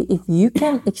actually, if you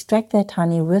can extract that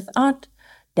honey without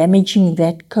damaging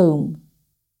that comb,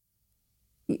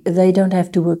 they don't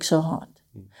have to work so hard.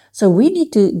 So we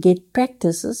need to get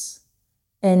practices,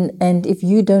 and if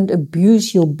you don't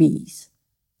abuse your bees,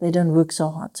 they don't work so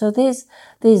hard. So there's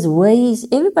ways,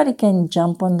 everybody can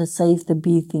jump on the save the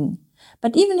bee thing.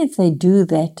 But even if they do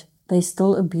that, they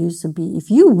still abuse the bee. If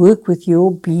you work with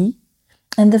your bee,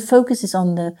 and the focus is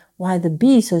on why the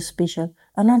bee is so special,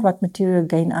 and not what material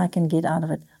gain I can get out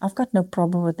of it. I've got no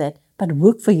problem with that, but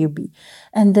work for your bee.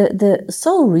 And the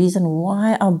sole reason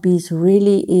why our bees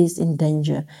really is in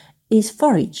danger is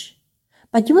forage.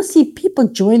 But you will see people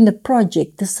join the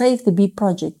project, the Save the Bee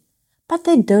project, but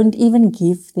they don't even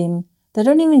give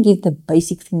the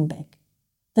basic thing back.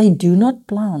 They do not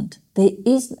plant.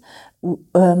 The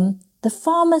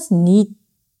farmers need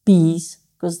bees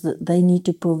because they need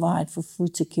to provide for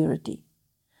food security.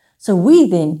 So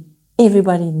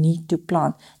everybody need to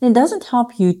plant. And it doesn't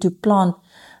help you to plant.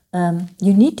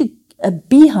 A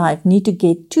beehive need to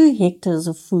get 2 hectares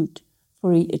of food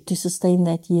to sustain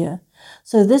that year.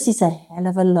 So this is a hell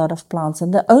of a lot of plants.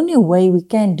 And the only way we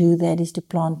can do that is to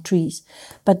plant trees.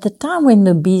 But the time when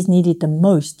the bees need it the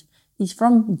most is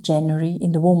from January,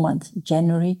 in the warm months,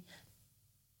 January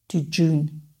to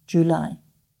June, July.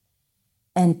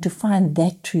 And to find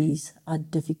that trees are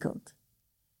difficult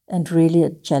and really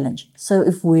a challenge. So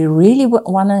if we really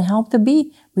want to help the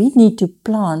bee, we need to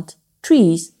plant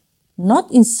trees,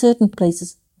 not in certain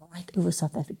places, right over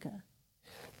South Africa.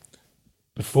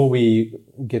 Before we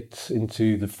get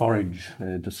into the forage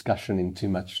discussion in too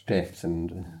much depth,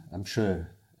 and I'm sure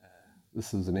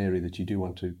this is an area that you do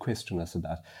want to question us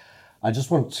about, I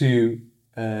just want to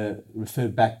refer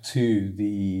back to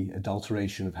the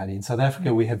adulteration of honey. In South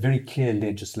Africa, we have very clear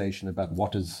legislation about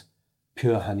what is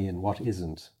pure honey and what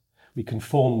isn't. We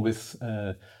conform with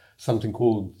something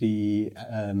called the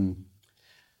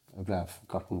I've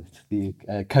forgotten it,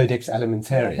 the Codex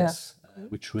Alimentarius,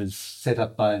 which was set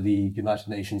up by the United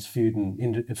Nations Food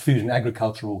and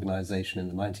Agriculture Organization in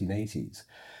the 1980s.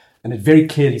 And it very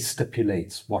clearly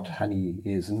stipulates what honey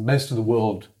is. And most of the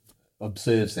world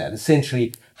observes that.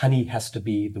 Essentially, honey has to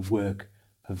be the work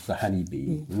of the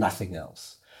honeybee, nothing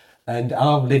else. And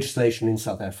our legislation in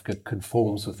South Africa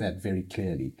conforms with that very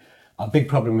clearly. Our big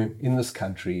problem in this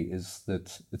country is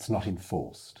that it's not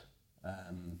enforced.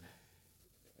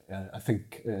 I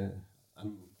think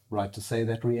I'm right to say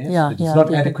that, Ries? Yeah, that it's not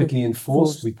definitely adequately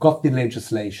enforced. We've got the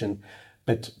legislation,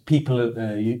 but people,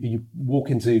 you walk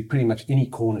into pretty much any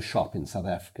corner shop in South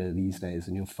Africa these days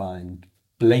and you'll find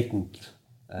blatant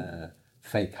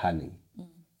fake honey.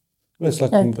 Well,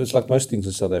 it's like most things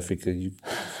in South Africa.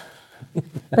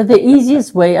 But the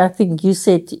easiest way, I think you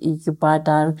said you buy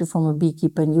directly from a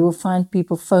beekeeper, and you will find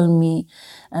people phone me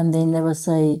and then they will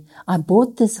say, I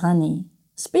bought this honey,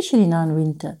 especially now in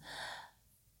winter,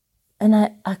 and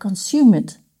I consume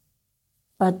it,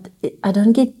 but I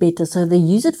don't get better. So they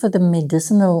use it for the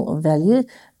medicinal value.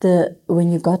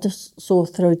 When you got a sore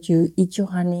throat, you eat your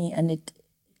honey and it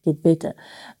get better.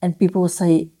 And people will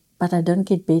say, but I don't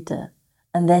get better.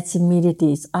 And that's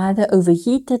immediately, it's either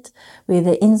overheated, where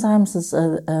the enzymes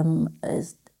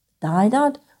is died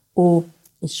out, or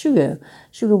it's sugar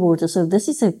water. So this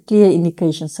is a clear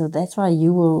indication. So that's why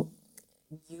you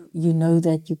know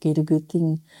that you get a good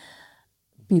thing.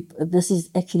 This is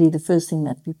actually the first thing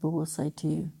that people will say to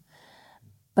you.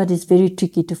 But it's very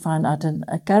tricky to find out. And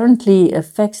currently,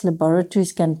 FACS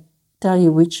laboratories can tell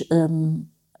you which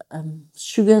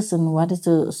sugars and what is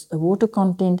the water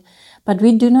content, but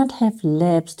we do not have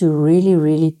labs to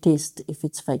really test if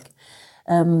it's fake.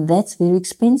 That's very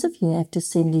expensive. You have to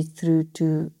send it through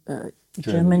to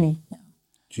Germany. Yeah.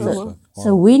 Jesus,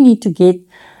 So we need to get,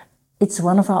 it's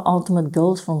one of our ultimate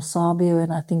goals from Sabio,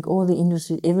 and I think all the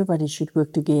industry, everybody should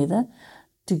work together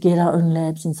to get our own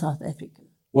labs in South Africa.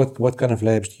 what kind of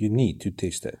labs do you need to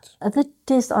test that? The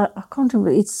test, I can't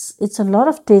remember, it's a lot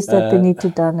of tests that they need to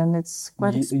done, and it's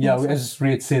quite expensive. Yeah, as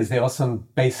Riet says, there are some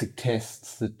basic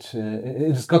tests that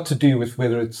it's got to do with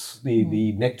whether it's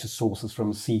the nectar source is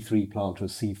from a C3 plant or a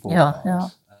C4 plant. Yeah.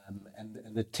 And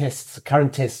the tests, the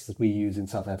current tests that we use in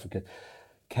South Africa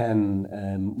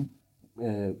can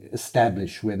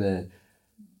establish whether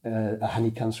a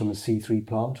honey comes from a C3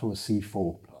 plant or a C4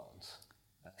 plant.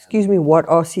 Excuse me, what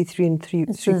are C3 and 3,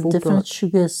 It's 3 the 4 different plants?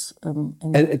 sugars.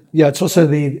 And it's also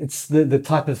the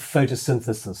type of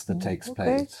photosynthesis that takes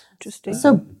Okay, place. interesting.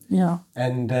 So, yeah.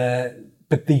 And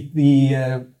but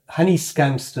the honey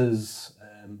scamsters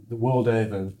the world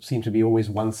over seem to be always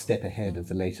one step ahead of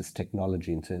the latest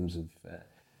technology in terms of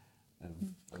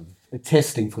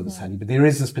testing for this honey. But there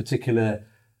is this particular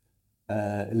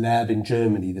lab in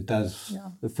Germany that does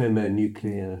the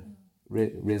thermonuclear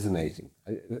resonating.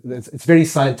 It's very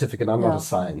scientific, and I'm not a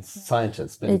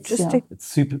scientist, but it's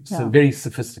super, so very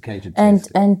sophisticated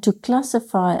testing. And to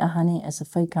classify a honey as a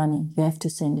fake honey, you have to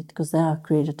send it because they are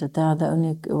accredited. They are the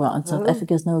only, well, in South Africa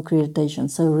there's no accreditation.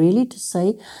 So really to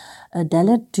say,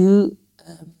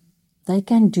 they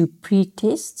can do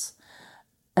pre-tests.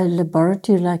 A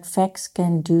laboratory like FACS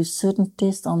can do certain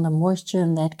tests on the moisture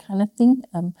and that kind of thing.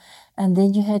 And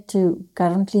then you had to,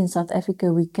 currently in South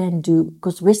Africa, we can do,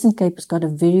 because Western Cape has got a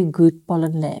very good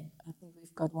pollen lab. I think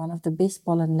we've got one of the best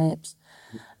pollen labs.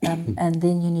 And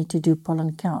then you need to do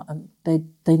pollen count. They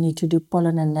need to do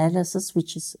pollen analysis,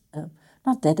 which is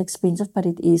not that expensive, but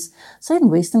it is. So in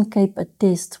Western Cape, a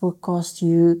test will cost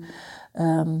you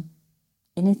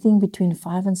anything between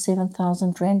 5,000 and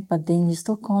 7,000 rand, but then you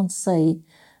still can't say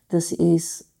this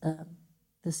is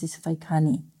fake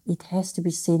honey. It has to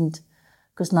be sent,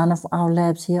 because none of our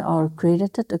labs here are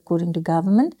accredited according to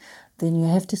government. Then you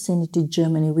have to send it to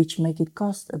Germany, which make it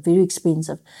cost very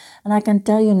expensive. And I can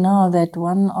tell you now that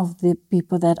one of the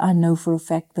people that I know for a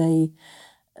fact, this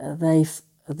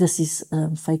is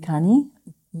fake honey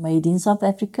made in South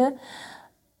Africa.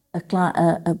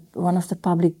 One of the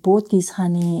public bought his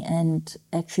honey and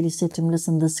actually said to him,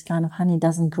 listen, this kind of honey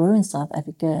doesn't grow in South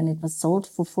Africa, and it was sold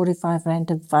for 45 rand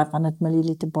a 500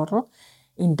 milliliter bottle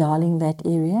in Darling, that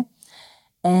area.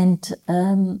 And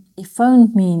he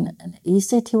phoned me and he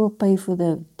said he will pay for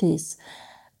the test,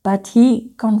 but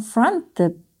he confronted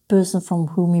the person from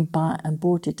whom he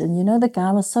bought it, and the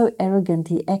guy was so arrogant,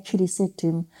 he actually said to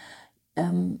him,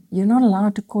 you're not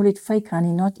allowed to call it fake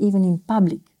honey, not even in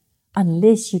public,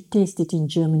 unless you test it in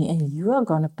Germany, and you are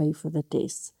going to pay for the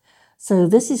tests. So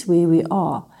this is where we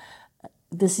are.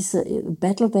 This is a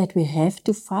battle that we have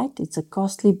to fight. It's a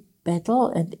costly battle,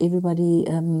 and everybody,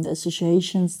 the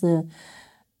associations, the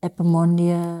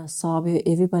Epimondia, Sabio,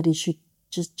 everybody should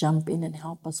just jump in and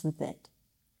help us with that.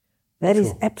 That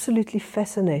is absolutely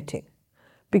fascinating,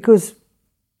 because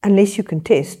unless you can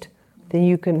test, then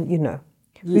you can,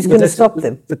 who's going to stop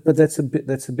them? But that's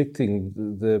a big thing.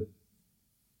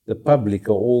 The public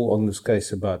are all on this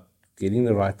case about getting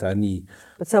the right honey,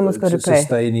 but someone's got to pay.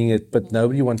 Sustaining it, but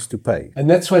nobody wants to pay. And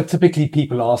that's why typically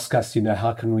people ask us,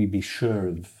 how can we be sure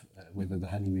of whether the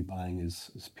honey we're buying is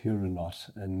pure or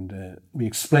not? And we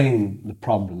explain the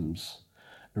problems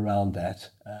around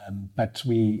that. But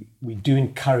we do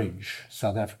encourage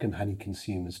South African honey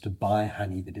consumers to buy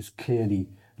honey that is clearly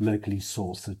locally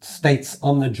sourced. It states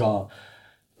on the jar,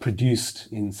 produced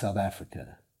in South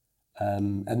Africa.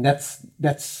 And that's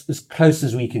as close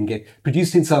as we can get.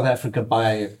 Produced in South Africa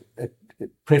by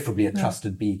preferably a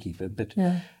trusted beekeeper. But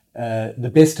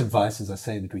the best advice, as I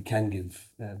say, that we can give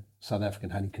South African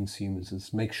honey consumers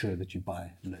is make sure that you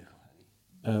buy local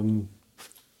honey. I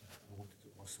wanted to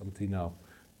ask something now.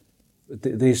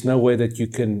 There's no way that you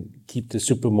can keep the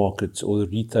supermarkets or the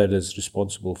retailers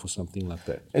responsible for something like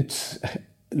that.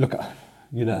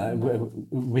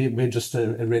 We're just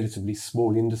a relatively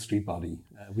small industry body.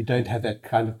 We don't have that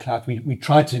kind of clout. We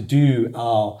try to do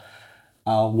our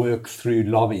work through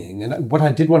lobbying. And what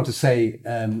I did want to say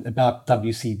about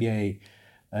WCBA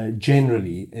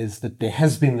generally is that there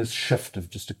has been this shift of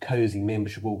just a cozy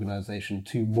membership organization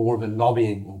to more of a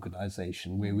lobbying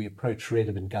organization where we approach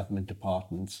relevant government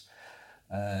departments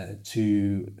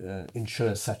to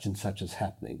ensure such and such is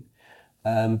happening.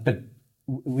 But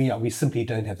we simply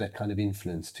don't have that kind of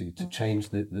influence to change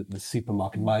the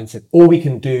supermarket mindset. All we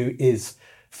can do is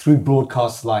through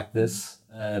broadcasts like this,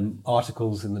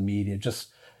 articles in the media just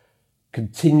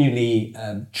continually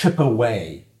chip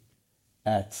away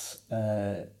at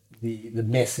the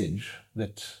message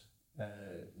that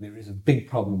there is a big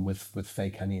problem with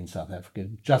fake honey in South Africa.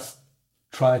 Just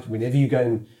try it whenever you go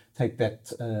and take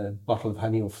that bottle of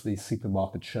honey off the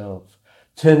supermarket shelf,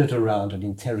 turn it around and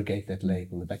interrogate that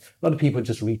label in the back. A lot of people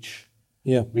just reach.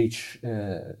 There's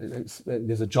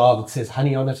a jar that says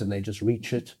honey on it, and they just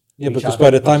reach it. Yeah, because by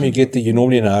the time you get there, you're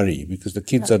normally in a hurry because the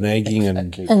kids are nagging.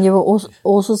 Exactly. And you will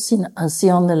also see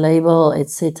on the label it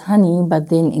said honey, but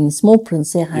then in small print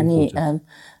say honey,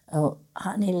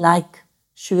 honey like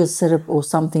sugar syrup or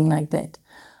something like that.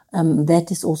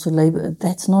 That is also labeled.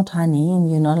 That's not honey, and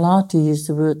you're not allowed to use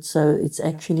the word. So it's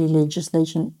actually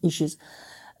legislation issues.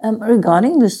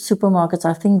 Regarding the supermarkets,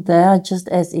 I think they are just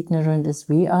as ignorant as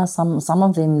we are. Some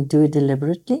of them do it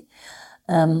deliberately.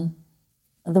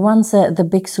 The ones the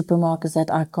big supermarkets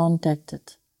that I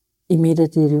contacted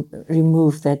immediately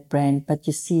removed that brand. But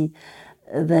you see,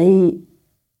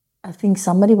 I think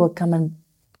somebody will come and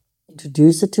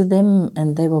introduce it to them,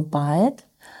 and they will buy it.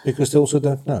 Because they also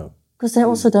don't know. Because they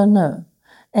also don't know.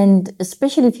 And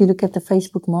especially if you look at the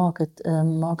Facebook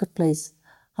marketplace,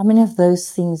 how many of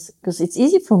those things, because it's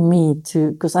easy for me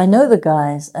because I know the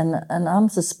guys and I'm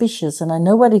suspicious and I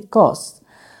know what it costs.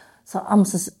 So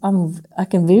I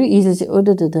can very easily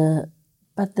order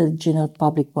but the general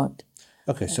public won't.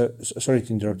 Okay, so sorry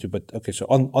to interrupt you, but okay, so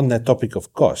on that topic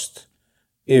of cost,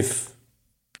 if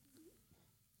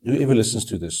whoever listens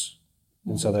to this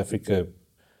in South Africa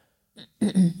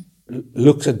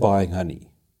looks at buying honey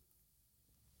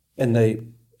and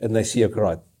they see, okay,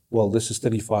 right, well, this is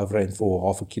 35 Rand for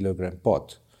half a kilogram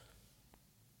pot.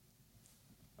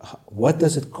 What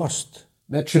does it cost?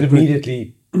 That should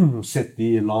immediately set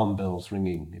the alarm bells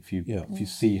ringing if you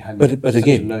see honey. But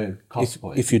again, low cost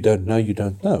point. if you don't know, you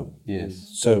don't know.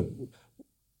 Yes. So,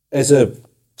 as a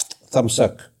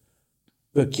thumbsuck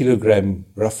per kilogram,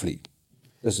 roughly,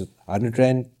 is it 100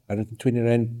 Rand, 120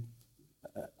 Rand?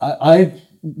 I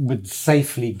would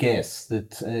safely guess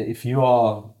that if you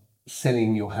are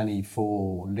selling your honey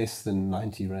for less than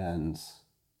 90 rands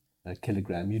a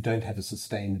kilogram, you don't have a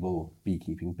sustainable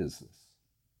beekeeping business.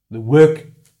 The work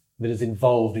that is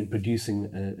involved in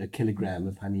producing a kilogram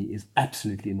of honey is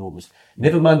absolutely enormous.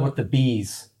 Never mind what the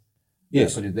bees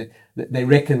put in there. They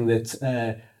reckon that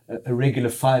a regular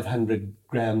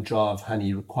 500-gram jar of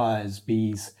honey requires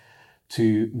bees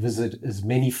to visit as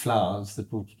many flowers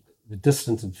the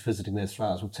distance of visiting those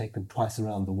flowers will take them twice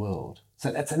around the world. So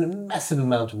that's a massive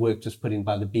amount of work just put in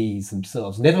by the bees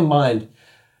themselves. Never mind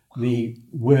the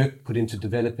work put into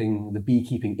developing the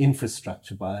beekeeping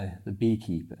infrastructure by the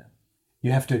beekeeper.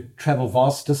 You have to travel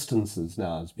vast distances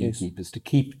now as beekeepers to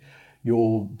keep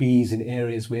your bees in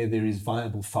areas where there is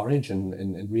viable forage.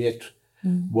 And Riet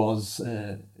was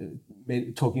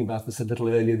talking about this a little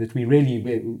earlier, that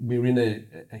we're in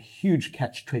a huge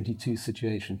catch-22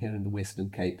 situation here in the Western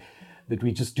Cape, that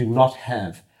we just do not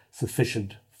have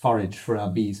sufficient forage for our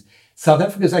bees. South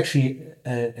Africa is actually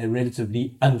a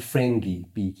relatively unfriendly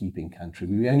beekeeping country.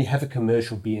 We only have a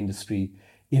commercial bee industry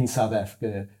in South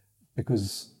Africa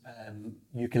because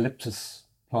eucalyptus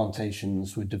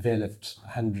plantations were developed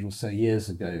 100 or so years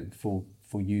ago for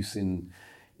use in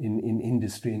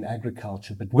industry and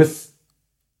agriculture. But with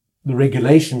the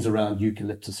regulations around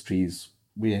eucalyptus trees,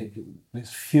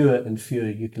 there's fewer and fewer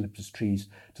eucalyptus trees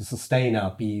to sustain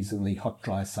our bees in the hot,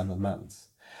 dry summer months.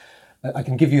 I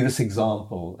can give you this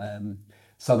example.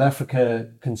 South Africa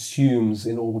consumes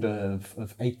in order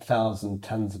of 8,000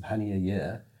 tons of honey a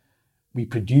year. We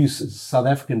produce, as South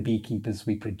African beekeepers,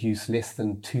 we produce less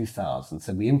than 2,000.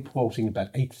 So we're importing about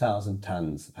 8,000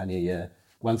 tons of honey a year.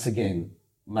 Once again,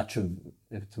 much of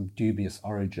it's of dubious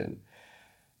origin.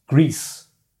 Greece,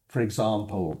 for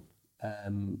example,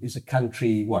 is a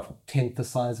country, 10th the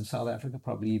size of South Africa,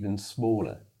 probably even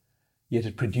smaller. Yet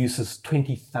it produces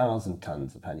 20,000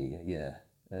 tons of honey a year,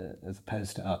 as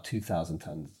opposed to our 2,000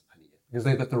 tons of honey a year, because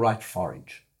they've got the right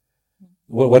forage.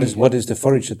 What is the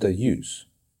forage that they use?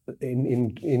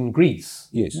 In Greece,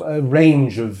 yes, a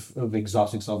range of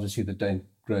exotics, obviously, that don't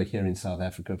grow here in South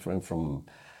Africa.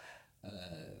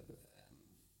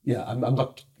 I'm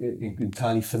not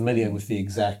entirely familiar with the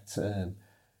exact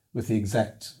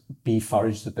bee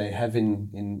forage that they have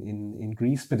in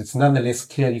Greece, but it's nonetheless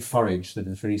clearly forage that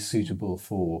is very suitable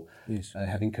for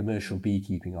having commercial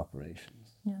beekeeping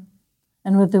operations. Yeah,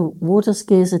 and with the water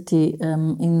scarcity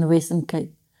in the Western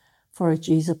Cape, forage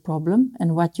is a problem,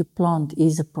 and what you plant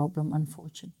is a problem,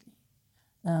 unfortunately.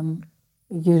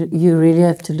 You really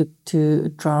have to look to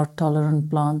drought-tolerant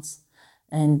plants,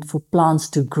 and for plants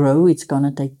to grow, it's going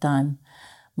to take time.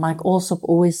 Mike Alsop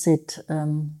always said,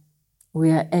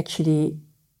 we are actually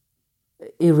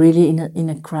really in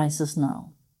a crisis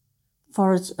now.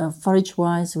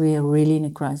 Forage-wise, we are really in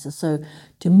a crisis. So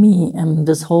to me,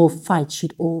 this whole fight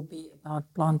should all be about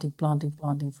planting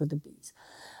for the bees.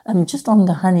 Just on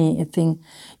the honey thing,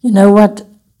 you know what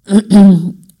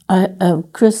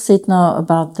Chris said now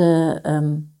about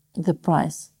the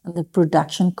price and the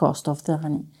production cost of the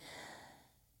honey.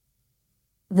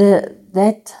 The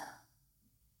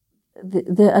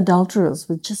adulterers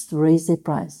will just raise their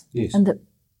price. Yes. And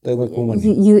They want more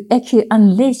money. you actually,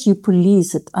 unless you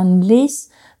police it, unless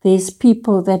there's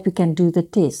people that we can do the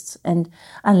tests, and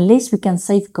unless we can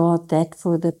safeguard that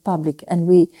for the public, and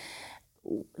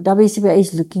WCBA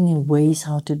is looking in ways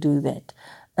how to do that.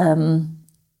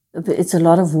 It's a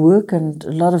lot of work and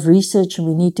a lot of research, and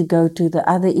we need to go to the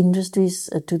other industries,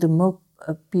 to the milk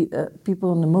people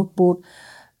on the milk board.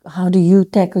 How do you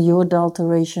tackle your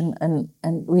adulteration?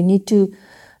 And we need to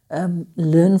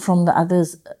learn from the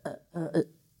others,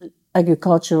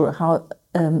 agriculture,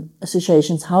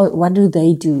 associations, what do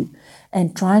they do?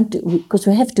 And trying to, because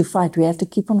we have to fight, we have to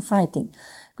keep on fighting.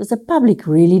 Because the public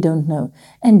really don't know.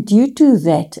 And due to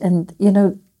that, and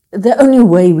the only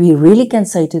way we really can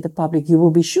say to the public, you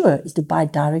will be sure, is to buy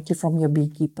directly from your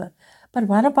beekeeper. But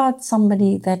what about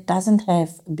somebody that doesn't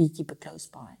have a beekeeper close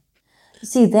by?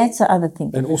 See, that's the other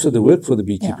thing. And also the work for the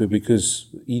beekeeper,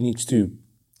 because he needs to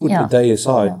put a day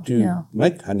aside to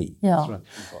make honey. Yeah. That's right.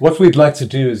 What we'd like to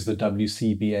do as the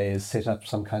WCBA is set up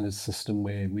some kind of system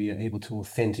where we are able to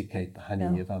authenticate the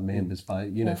honey of our members by,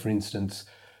 for instance,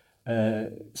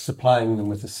 supplying them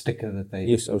with a sticker that they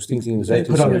Yes, I was thinking they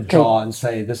put on a jar and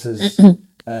say this is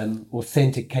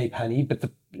authentic Cape honey.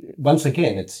 But once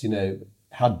again, it's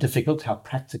how difficult, how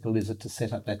practical is it to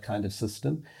set up that kind of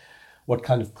system? What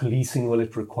kind of policing will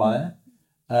it require?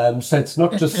 So it's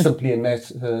not just simply a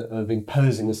matter of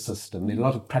imposing a system. There are a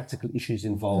lot of practical issues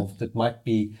involved that might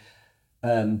be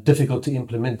difficult to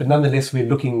implement, but nonetheless we're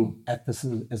looking at this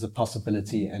as a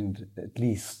possibility, and at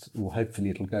least, or hopefully,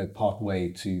 it'll go part way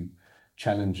to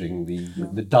challenging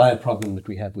the dire problem that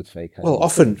we have with fake honey.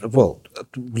 Well,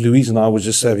 Louise and I were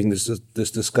just having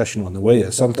this discussion on the way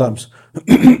here. Sometimes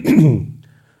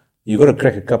you've got to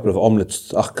crack a couple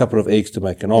of eggs to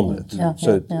make an omelette.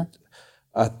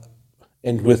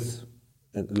 And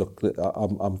look,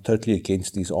 I'm totally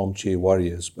against these armchair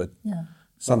warriors, but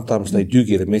sometimes they do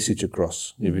get a message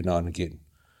across every now and again.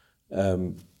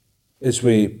 Is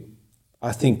where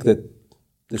I think that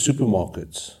the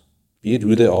supermarkets, be it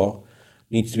who they are,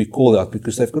 needs to be called out,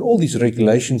 because they've got all these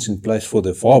regulations in place for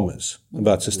the farmers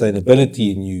about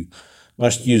sustainability, and you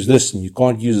must use this and you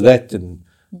can't use that, and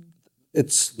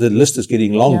the list is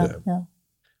getting longer.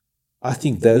 I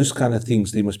think those kind of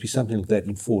things, there must be something like that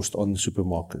enforced on the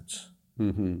supermarkets.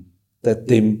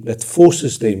 That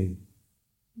forces them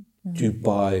to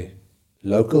buy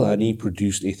local honey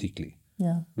produced ethically.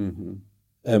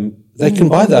 They can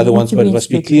buy the other ones, but it must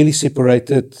be clearly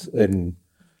separated. And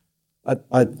I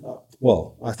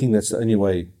think that's the only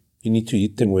way. You need to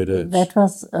hit them where it is. That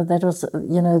was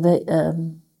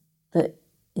the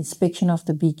inspection of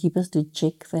the beekeepers to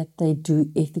check that they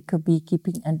do ethical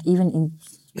beekeeping, and even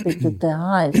inspected the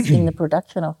hives in the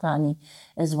production of honey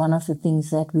as one of the things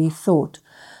that we thought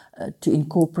to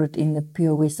incorporate in the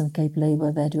pure Western Cape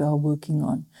label that we are working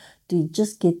on, to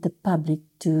just get the public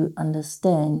to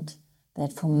understand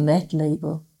that from that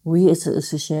label, we as an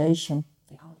association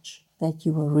vouch that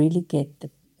you will really get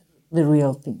the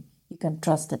real thing. You can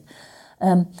trust it.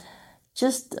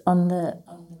 Just on the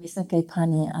Western Cape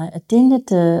honey, I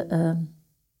attended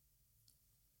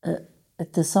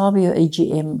at the Sabio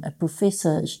AGM, a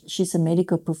professor, she's a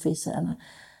medical professor, and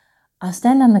I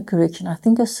stand under correction. I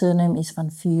think her surname is Van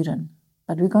Vuren,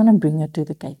 but we're going to bring her to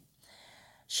the Cape.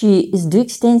 She is doing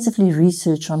extensively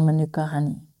research on Manuka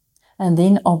honey, and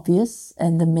then obvious,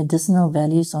 and the medicinal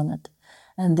values on it.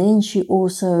 And then she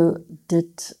also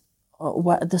did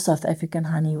the South African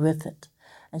honey with it.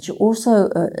 And she also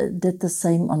did the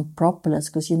same on propolis,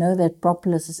 because you know that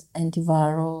propolis is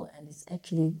antiviral and it's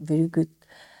actually very good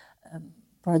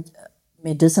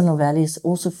medicinal values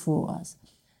also for us.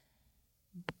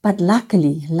 But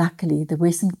luckily, the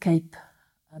Western Cape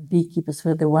beekeepers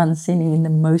were the ones sending in the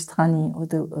most honey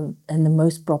and the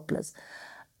most propolis.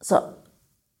 So,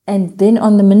 and then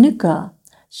on the Manuka,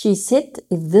 she said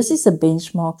if this is a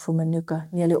benchmark for Manuka,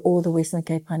 nearly all the Western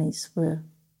Cape honeys were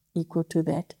equal to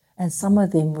that, and some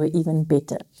of them were even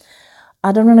better.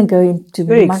 I don't want to go into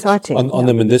very much exciting on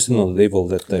the medicinal level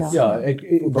that they've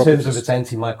in terms of its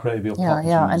antimicrobial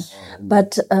properties.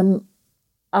 But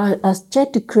I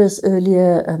chatted to Chris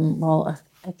earlier,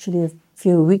 actually a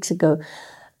few weeks ago,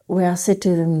 where I said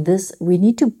to them we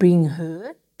need to bring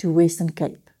her to Western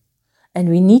Cape And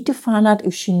we need to find out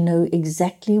if she know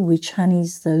exactly which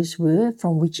honeys those were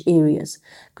from which areas,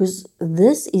 because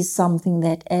this is something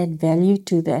that add value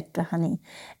to that honey.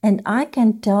 And I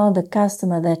can tell the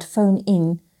customer that phone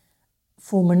in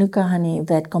for Manuka honey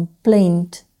that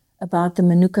complained about the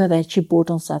Manuka that she bought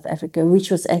on South Africa,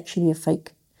 which was actually a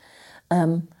fake,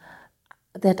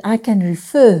 that I can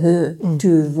refer her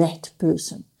to that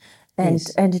person.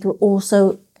 And it will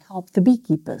also help the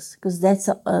beekeepers, because that's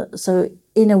so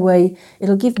in a way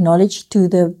it'll give knowledge to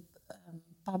the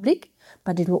public,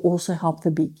 but it will also help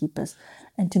the beekeepers.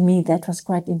 And to me that was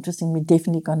quite interesting. We're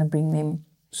definitely going to bring them.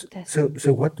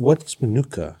 So what is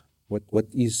Manuka? What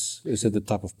is it the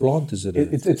type of plant? Is it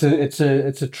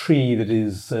It's a tree that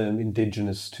is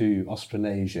indigenous to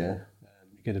Australasia.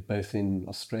 You get it both in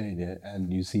Australia and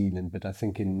New Zealand, but I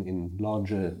think in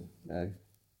larger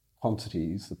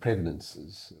quantities, the prevalence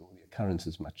is, or the occurrence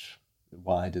is much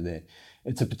wider there.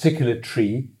 It's a particular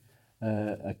tree,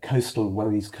 one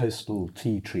of these coastal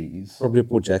tea trees. probably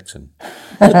Port Jackson?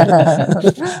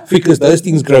 Because those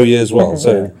things grow here as well,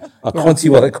 so I can't see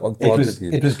why I can't plant it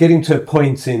here. It was getting to a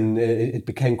point it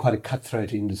became quite a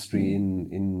cutthroat industry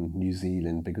in New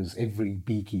Zealand, because every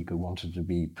beekeeper wanted to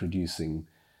be producing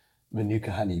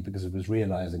Manuka honey because it was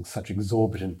realizing such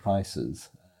exorbitant prices.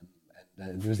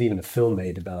 There was even a film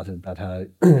made about it, about how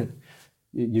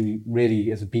you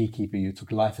really, as a beekeeper, you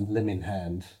took life and limb in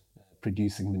hand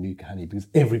producing Manuka honey, because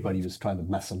everybody was trying to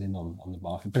muscle in on the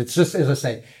market. But it's just, as I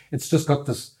say, it's just got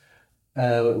this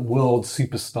world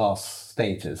superstar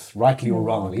status, rightly or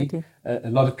wrongly. A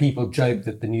lot of people joke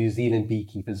that the New Zealand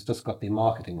beekeepers just got their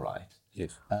marketing right.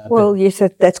 Yes. Well, yes,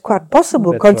 that's quite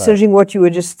possible, That's considering what you were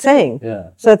just saying.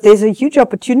 Yeah. So there's a huge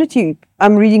opportunity.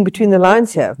 I'm reading between the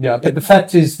lines here. Yeah, but the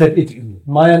fact is that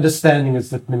my understanding is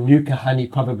that Manuka honey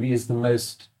probably is the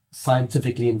most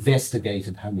scientifically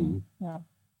investigated honey,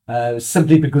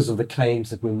 simply because of the claims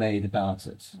that were made about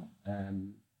it.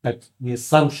 But the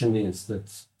assumption is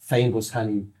that Fynbos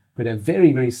honey could have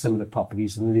very, very similar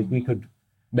properties, and that we could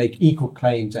make equal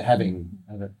claim to having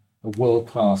a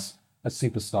world-class, a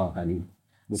superstar honey.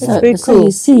 So cool.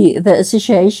 you see, the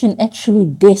association actually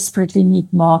desperately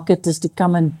need marketers to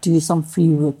come and do some free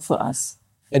work for us.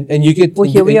 And you get Well,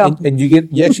 here we are. and you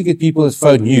actually get people that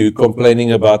phone you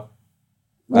complaining about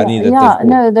honey that they've bought.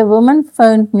 No, the woman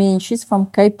phoned me. She's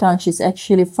from Cape Town. She's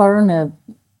actually a foreigner,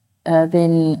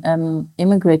 then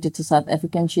immigrated to South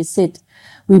Africa. And she said,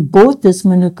 we bought this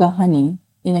Manuka honey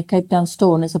in a Cape Town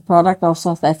store, and it's a product of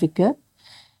South Africa.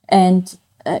 And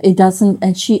it doesn't,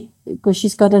 and because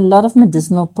she's got a lot of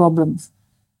medicinal problems.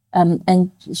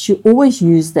 And she always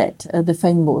used that, the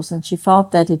Fynbos, and she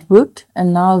felt that it worked,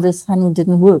 and now this honey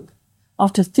didn't work.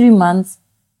 After 3 months,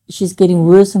 she's getting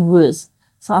worse and worse.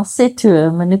 So I said to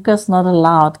her, Manuka's not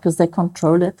allowed, because they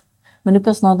control it.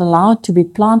 Manuka's not allowed to be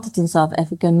planted in South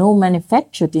Africa, nor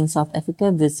manufactured in South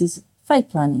Africa. This is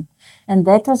fake honey. And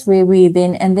that was where we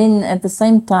then, and then at the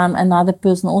same time, another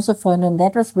person also phoned, and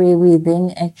that was where we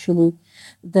then actually,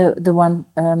 the one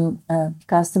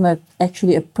customer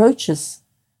actually approaches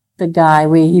the guy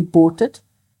where he bought it,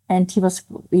 and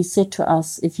he said to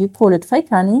us, if you call it fake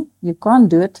honey, you can't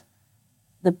do it.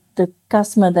 The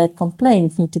customer that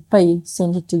complained need to pay,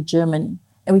 send it to Germany,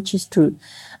 which is true.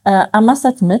 I must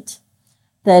admit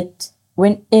that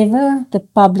whenever the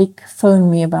public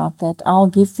phone me about that, I'll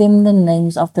give them the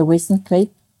names of the Western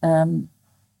Cape,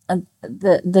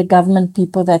 the government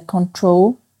people that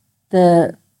control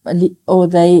they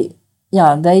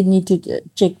need to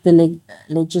check the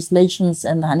legislations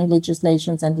and the honey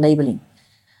legislations and labeling.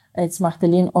 It's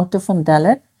Magdalene Otto van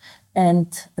Daller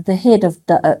and the head of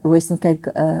the Western Cape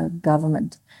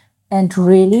government. And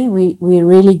really, we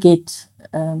really get,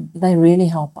 they really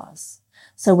help us.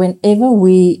 So whenever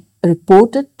we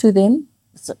report it to them,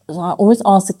 so I always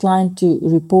ask the client to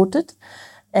report it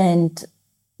and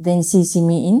then CC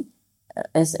me in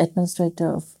as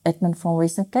administrator of admin from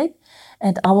Western Cape,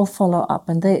 and I will follow up,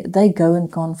 and they go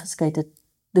and confiscate it.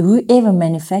 Whoever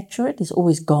manufactured it is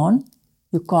always gone.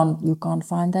 You can't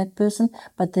find that person,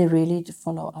 but they really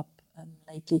follow up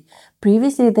lately.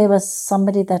 Previously, there was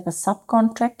somebody that was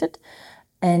subcontracted,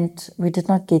 and we did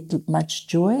not get much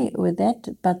joy with that.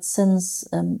 But since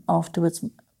afterwards,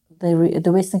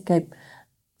 the Western Cape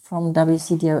from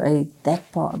WCDOA,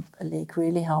 that part leg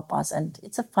really help us, and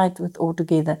it's a fight with all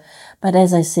together. But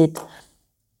as I said,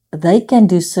 they can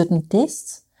do certain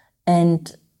tests,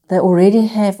 and they already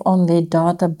have on their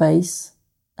database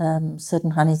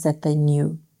certain honeys that they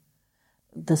knew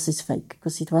this is fake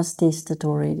because it was tested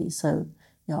already. So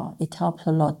yeah, it helps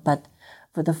a lot. But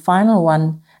for the final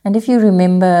one, and if you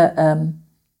remember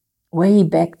way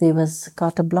back there was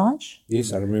carte blanche.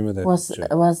 Yes, I remember that.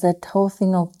 Was that whole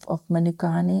thing of Manuka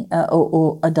honey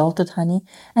or adulterated honey.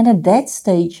 And at that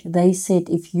stage, they said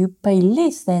if you pay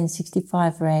less than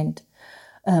 65 Rand,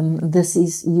 this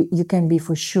is, you can be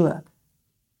for sure.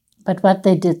 But what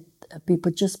they did,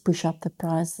 people just push up the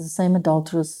price. The same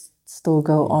adulterers still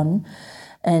go on.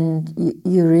 And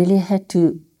you really had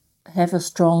to have a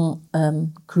strong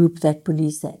group that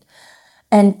police that.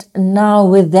 And now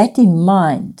with that in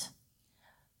mind,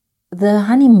 the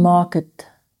honey market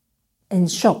in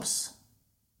shops,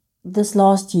 this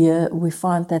last year, we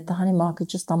find that the honey market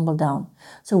just tumbled down.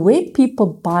 So where people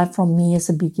buy from me as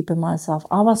a beekeeper myself,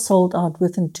 I was sold out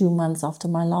within 2 months after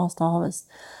my last harvest.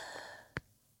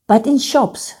 But in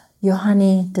shops, your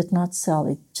honey did not sell.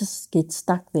 It just gets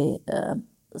stuck there.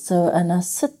 And I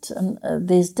sit, and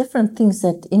there's different things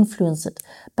that influence it.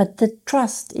 But the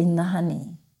trust in the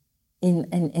honey,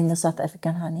 in the South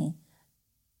African honey,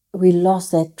 we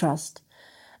lost that trust.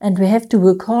 And we have to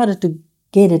work harder to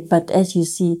get it. But as you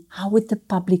see, how would the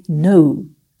public know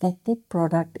that their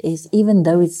product is, even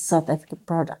though it's a South African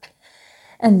product?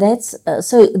 And that's,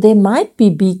 so there might be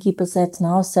beekeepers that's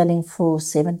now selling for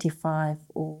 75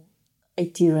 or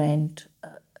 80 Rand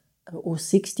or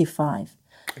 65.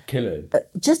 A kilo.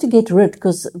 Just to get rid,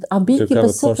 because our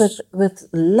beekeepers sit costs. with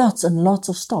lots and lots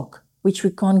of stock, which we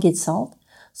can't get sold.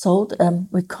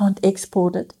 We can't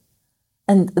export it.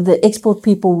 And the export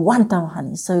people want our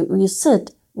honey. So we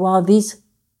sit while these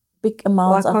big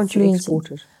amounts Why are can't you flowing.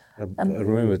 export it? I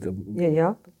remember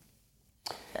Yeah.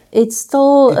 It's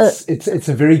still... It's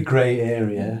a very grey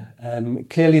area.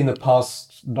 Clearly in the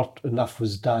past, not enough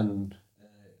was done,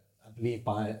 I believe,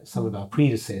 by some of our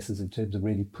predecessors in terms of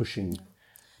really pushing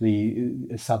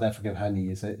the South African honey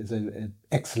is an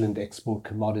excellent export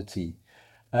commodity.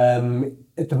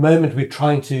 At the moment, we're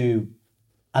trying to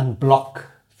unblock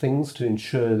things to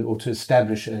ensure or to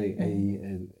establish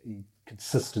a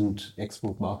consistent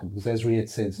export market. Because as Riet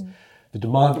says, the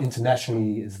demand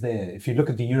internationally is there. If you look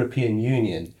at the European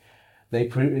Union,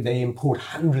 they import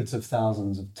hundreds of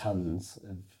thousands of tons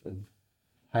of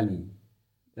honey.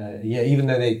 Even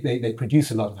though they produce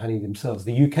a lot of honey themselves.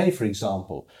 The UK, for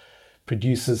example,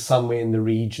 produces somewhere in the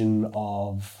region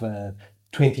of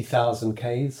 20,000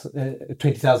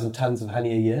 tons of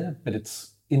honey a year, but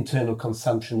its internal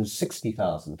consumption is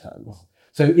 60,000 tons.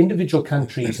 So individual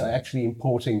countries are actually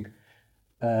importing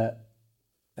a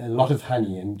lot of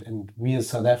honey, and we as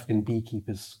South African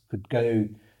beekeepers could go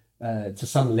to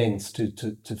some lengths to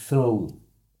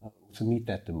meet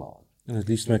that demand. and at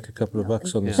least make a couple of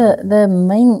bucks on this.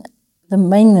 The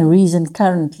main reason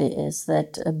currently is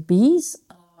that bees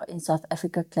are in South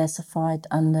Africa classified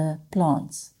under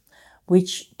plants,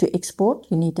 which to export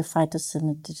you need a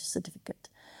phytosanitary certificate.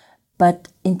 But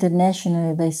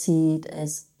internationally they see it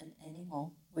as an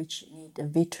animal which need a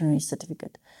veterinary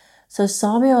certificate. So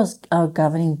SABIA, our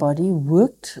governing body,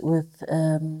 worked with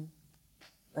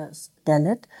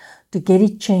Dalit to get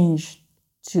it changed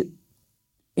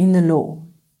in the law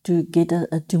to get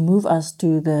to move us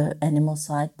to the animal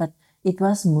side, but it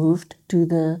was moved to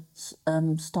the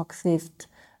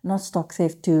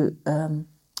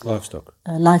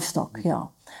livestock, yeah.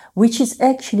 Which is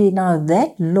actually now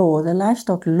that law, the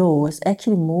livestock law, is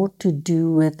actually more to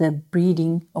do with the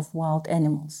breeding of wild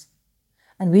animals.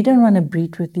 And we don't want to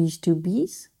breed with these two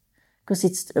bees because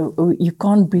it's you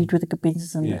can't breed with the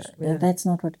capensis and that's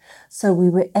not what. So we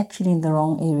were actually in the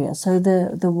wrong area. So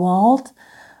the wild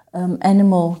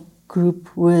animal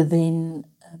group were then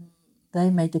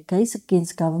they made a case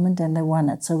against government and they won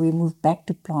it. So we moved back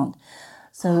to plant.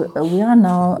 So we are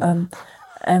now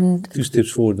 2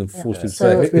 steps forward and 4 steps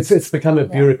So- back. It's become a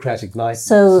bureaucratic nightmare.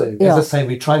 So, As I say,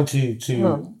 we're trying to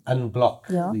unblock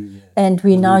Yeah, the... and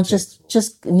we now root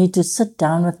just need to sit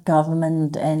down with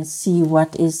government and see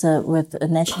what is with the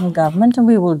national government, and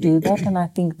we will do that. And I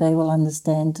think they will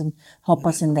understand and help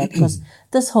us in that, because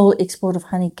this whole export of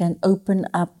honey can open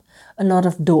up a lot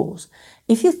of doors.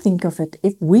 If you think of it,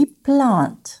 if we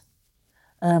plant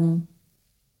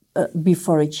bee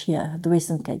forage here, the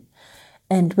Western Cape,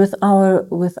 and with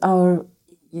our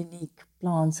unique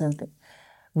plants and things,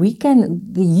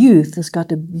 the youth has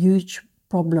got a huge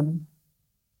problem,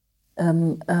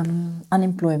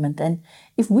 unemployment. And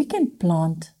if we can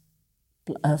plant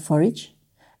forage,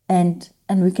 and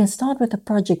we can start with a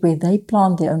project where they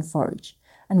plant their own forage,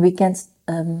 and we can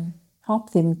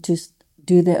help them to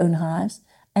do their own hives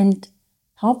and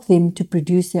help them to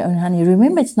produce their own honey.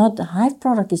 Remember, the hive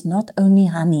product is not only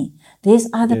honey. There's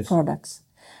other products.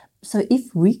 So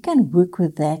if we can work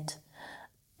with that,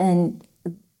 and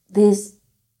there's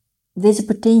a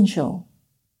potential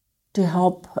to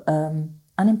help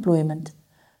unemployment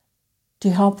to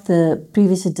help the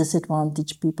previously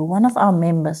disadvantaged people. One of our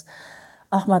members,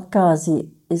 Ahmad Kazi,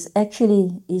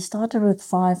 he started with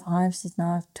 5 hives, he's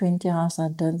now 20 hives. I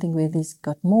don't think whether he's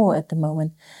got more at the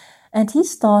moment. And he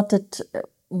started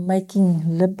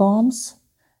making lip balms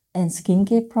and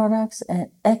skincare products, and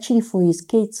actually for his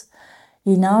kids.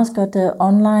 He now has got an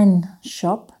online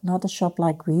shop, not a shop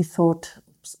like we thought,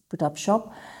 put up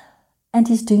shop, and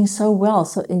he's doing so well.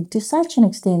 So to such an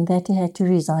extent that he had to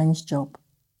resign his job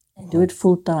and do it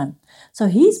full time. So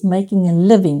he's making a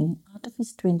living out of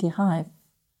his 20 hive.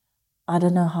 I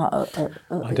don't know how.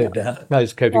 I don't doubt. No,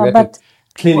 it's coping. Yeah, but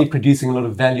clearly producing a lot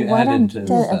of value what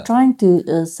added. I'm trying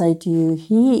to say to you,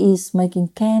 he is making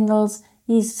candles,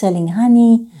 he's selling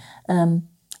honey,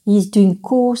 he's doing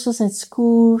courses at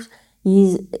schools.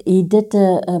 He did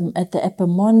at the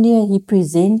Epimondia. He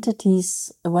presented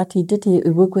what he did. He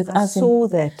worked with us. I saw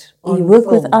that. He worked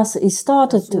with us. He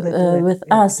started with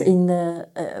us in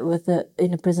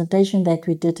a presentation that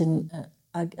we did in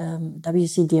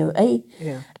WCDOA.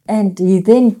 Yeah. And he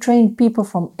then trained people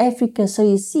from Africa. So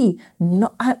you see,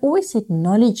 I always said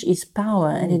knowledge is power,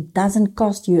 and it doesn't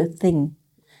cost you a thing,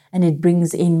 and it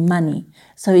brings in money.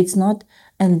 So it's not,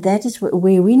 and that is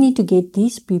where we need to get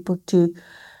these people to.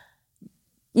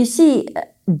 You see,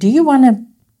 do you want to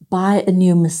buy a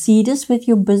new Mercedes with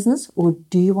your business, or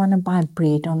do you want to buy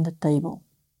bread on the table?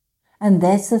 And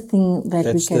that's the thing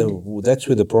that we can. That's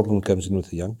where the problem comes in with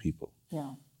the young people.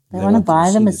 Yeah, they want to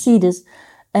buy the Mercedes.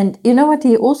 And you know what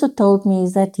he also told me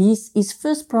is that his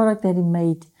first product that he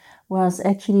made was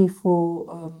actually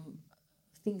for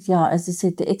things, as he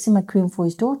said, the eczema cream for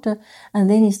his daughter. And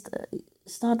then he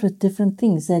start with different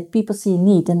things that people see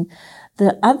need. And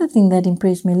the other thing that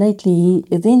impressed me lately,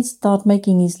 he then start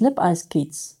making his lip ice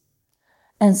kits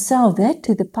and sell that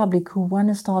to the public who want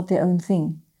to start their own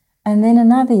thing. And then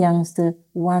another youngster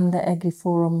won the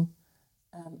AgriForum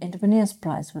Entrepreneurs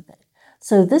Prize with that.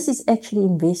 So this is actually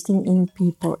investing in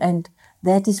people, and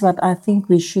that is what I think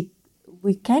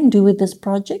we can do with this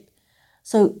project.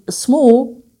 So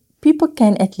small people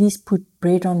can at least put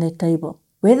bread on their table,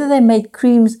 whether they make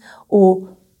creams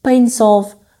or paint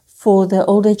salve for the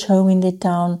old age home in their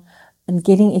town and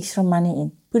getting extra money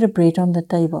in. Put a bread on the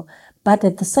table. But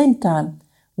at the same time,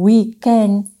 we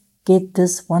can get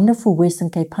this wonderful Western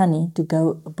Cape honey to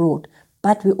go abroad.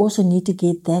 But we also need to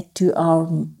get that to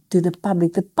the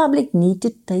public. The public need to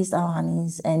taste our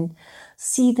honeys and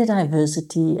see the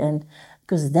diversity, and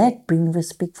because that brings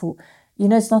respect for,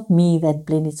 it's not me that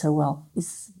blend it so well.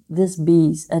 It's these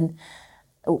bees. And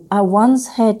I once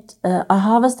had, I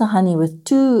harvested honey with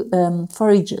 2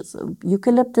 forages.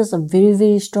 Eucalyptus, a very,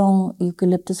 very strong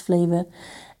eucalyptus flavor,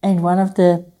 and one of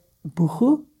the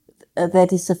buchu,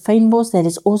 that is a fynbos, that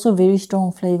is also very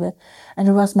strong flavor. And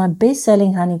it was my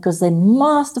best-selling honey because they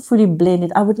masterfully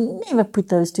blended. I would never put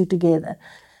those two together.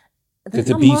 Did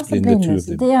the bees blend the two of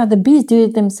them? Yeah, the bees do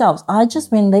it themselves.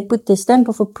 When they put their stamp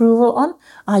of approval on,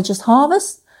 I just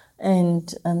harvest,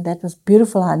 and that was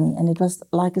beautiful honey. And it was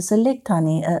like a select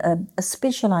honey, a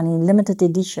special honey, limited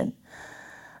edition.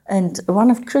 And one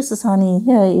of Chris's honey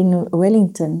here in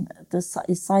Wellington,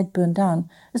 his site burned down,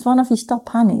 is one of his top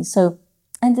honeys. So,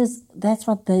 and that's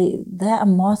what they are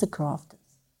master crafters.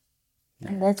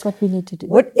 And that's what we need to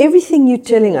do. Everything you're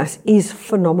telling us is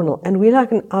phenomenal. And we're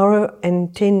like an hour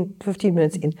and 10, 15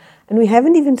 minutes in. And we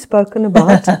haven't even spoken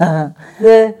about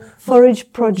the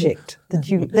forage project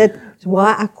that's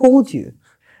why I called you.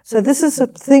 So this is a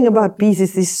thing about bees,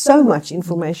 is there's so much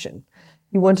information.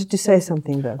 You wanted to say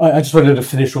something though. I just wanted to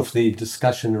finish off the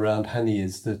discussion around honey,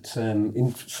 is that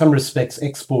in some respects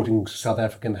exporting South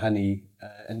African honey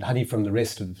and honey from the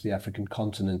rest of the African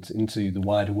continent into the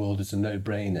wider world is a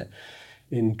no-brainer.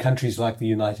 In countries like the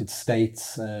United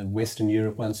States, Western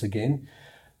Europe once again,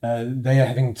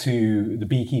 the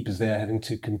beekeepers there are having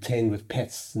to contend with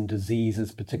pests and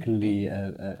diseases, particularly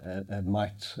a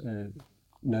mite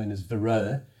known as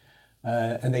Varroa.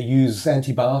 And they use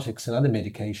antibiotics and other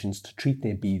medications to treat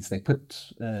their bees. They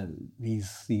put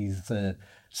these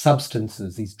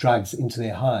substances, these drugs, into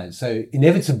their hives. So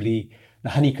inevitably, the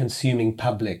honey-consuming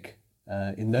public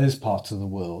in those parts of the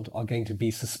world are going to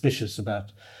be suspicious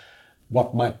about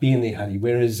what might be in their honey.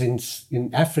 Whereas in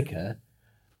Africa,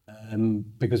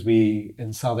 because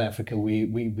in South Africa,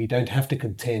 we don't have to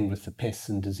contend with the pests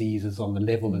and diseases on the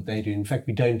level that they do. In fact,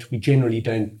 we generally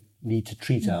don't need to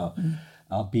treat our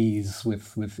bees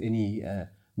with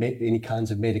any kinds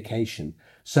of medication.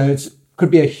 So it could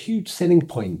be a huge selling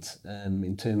point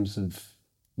in terms of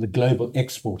the global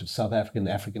export of South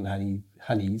African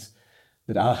honeys,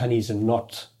 that our honeys are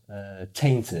not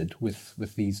tainted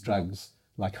with these drugs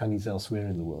like honeys elsewhere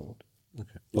in the world.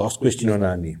 Okay. Last question on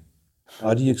honey.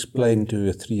 How do you explain to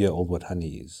a 3-year-old what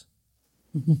honey is?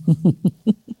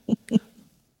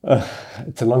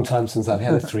 It's a long time since I've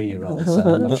had a 3-year-old,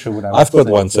 so I'm not sure what I would I've got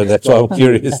say. one, so that's why I'm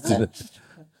curious to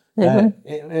know.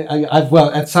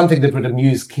 Well, it's something that would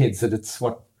amuse kids, that it's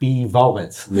what bee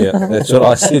vomit. Yeah, that's what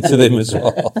I said to them as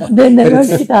well. Then they won't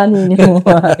get honey anymore.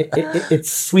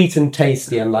 It's sweet and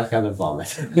tasty, unlike other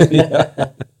vomit.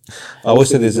 I always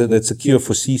say that's a cure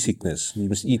for seasickness. You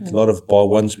must eat a lot of bar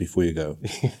ones before you go.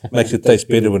 Makes it taste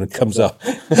better when it comes out.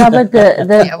 No, but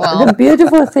the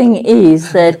beautiful thing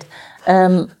is that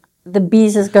the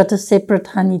bees has got a separate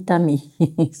honey tummy.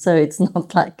 So it's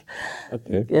not like,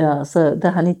 Okay. yeah, so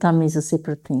the honey tummy is a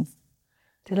separate thing.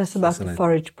 Tell us about the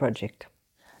forage project.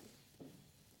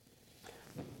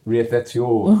 Riet, that's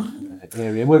your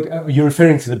area. Well, you're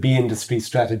referring to the bee industry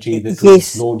strategy that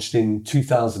Yes. was launched in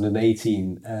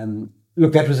 2018.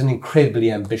 Look, that was an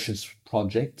incredibly ambitious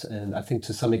project, and I think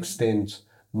to some extent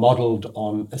modeled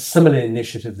on a similar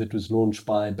initiative that was launched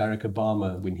by Barack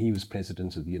Obama when he was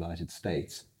president of the United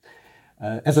States.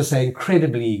 As I say,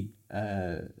 incredibly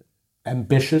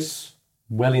ambitious,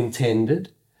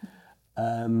 well-intended,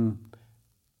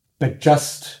 but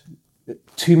just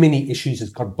too many issues.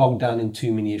 It's got bogged down in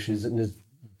too many issues and has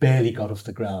barely got off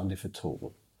the ground, if at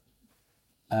all.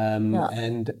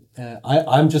 And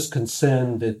I'm just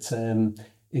concerned that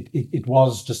it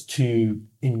was just too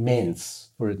immense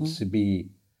for it to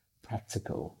be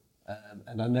practical.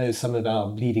 And I know some of our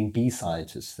leading bee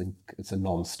scientists think it's a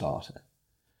non-starter.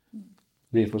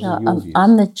 Riet, what's your views?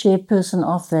 I'm the chairperson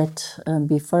of that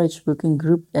bee forage working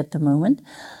group at the moment.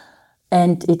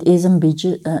 And it is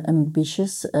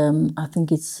ambitious. I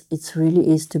think it's really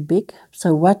is too big.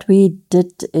 So what we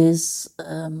did is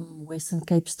Western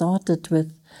Cape started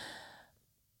with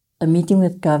a meeting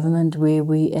with government where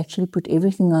we actually put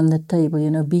everything on the table.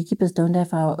 You know, beekeepers don't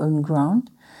have our own ground.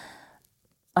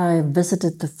 I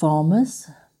visited the farmers,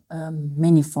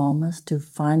 many farmers, to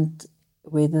find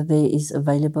whether there is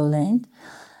available land.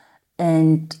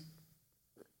 And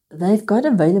they've got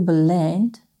available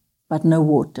land, but no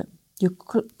water. You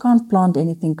can't plant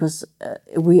anything because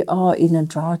we are in a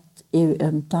drought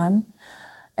time.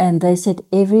 And they said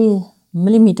every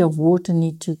millimeter of water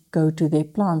need to go to their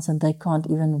plants, and they can't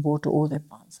even water all their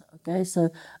plants. Okay, so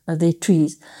their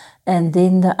trees. And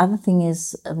then the other thing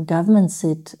is government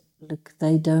said, look,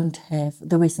 they don't have,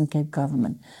 the Western Cape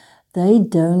government, they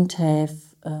don't have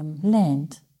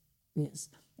land. Yes.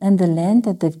 And the land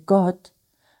that they've got,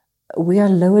 we are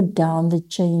lower down the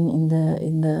chain in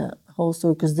the whole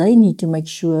story, because they need to make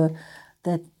sure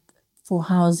that for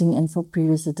housing and for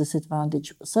previously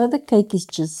disadvantaged. So the cake is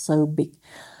just so big.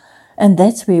 And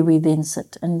that's where we then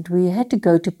sit. And we had to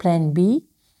go to Plan B,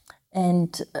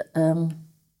 and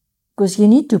because you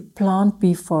need to plant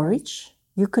bee forage.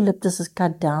 Eucalyptus is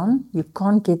cut down. You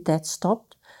can't get that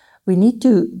stopped. We need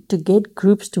to get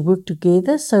groups to work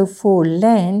together. So for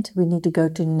land, we need to go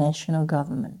to national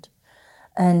government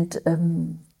and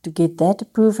to get that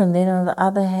approved. And then on the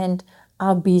other hand,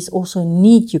 our bees also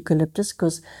need eucalyptus,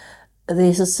 because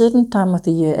there's a certain time of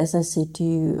the year, as I said to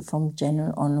you, from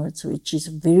January onwards, which is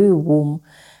very warm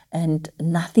and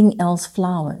nothing else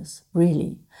flowers,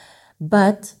 really.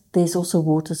 But there's also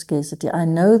water scarcity. I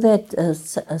know that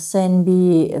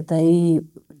Sanbee, they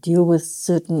deal with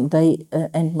certain,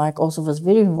 and Mike also was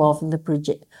very involved in the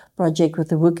project with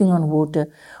the working on water,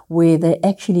 where they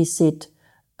actually said,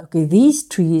 okay, these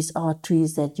trees are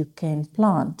trees that you can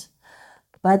plant.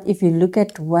 But if you look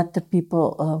at what the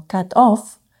people cut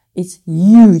off, it's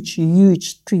huge,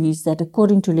 huge trees that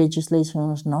according to legislation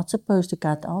was not supposed to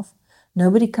cut off.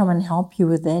 Nobody come and help you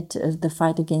with that, the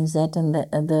fight against that, and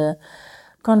the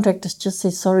contractors just say,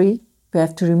 sorry, we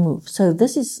have to remove. So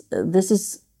this is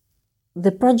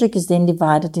the project is then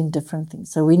divided in different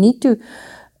things. So we need to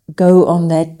go on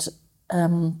that,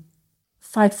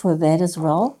 fight for that as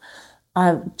well.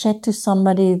 I've chatted to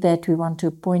somebody that we want to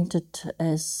appoint it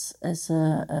as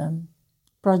a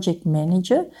project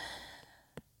manager.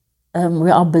 We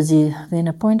are busy then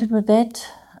appointed with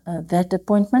that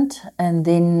appointment. And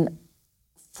then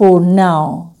for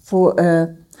now, for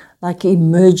a like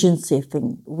emergency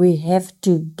thing, we have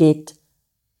to get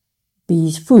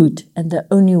bees food. And the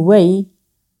only way,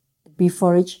 bee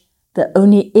forage, the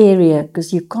only area,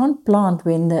 because you can't plant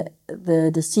when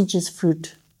the deciduous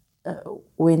fruit,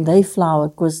 when they flower,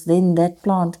 because then that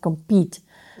plant compete.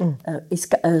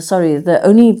 The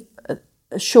only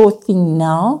sure thing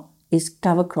now is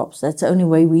cover crops. That's the only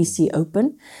way we see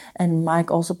open. And Mike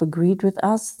also agreed with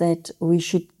us that we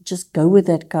should just go with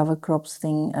that cover crops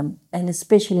thing, and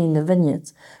especially in the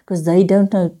vineyards, because they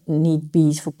don't need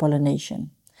bees for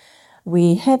pollination.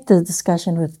 We had the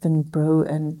discussion with Vinbro,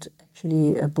 and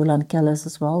actually Bulankellis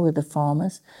as well with the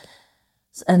farmers.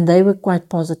 And they were quite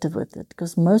positive with it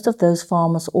because most of those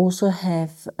farmers also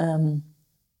have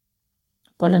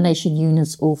pollination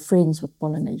units or friends with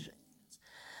pollination.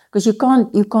 Because you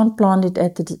can't plant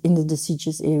it in the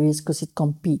deciduous areas because it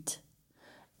competes.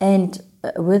 And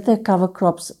with the cover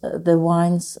crops, the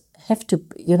wines have to,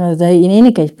 they in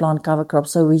any case plant cover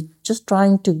crops. So we're just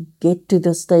trying to get to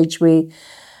the stage where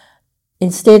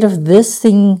instead of this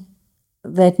thing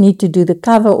that need to do the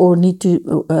cover or need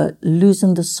to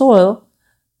loosen the soil,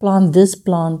 plant this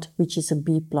plant, which is a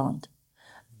bee plant.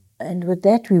 And with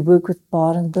that, we work with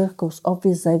Barenburg because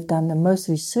obviously they've done the most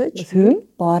research. With who?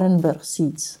 Barenburg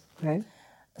Seeds. Okay.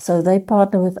 So they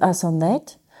partner with us on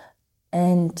that.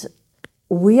 And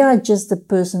we are just the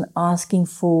person asking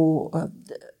for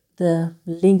the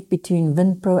link between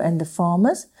Winpro and the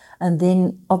farmers. And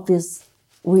then obviously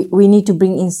we need to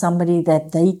bring in somebody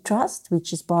that they trust,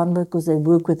 which is Barenburg, because they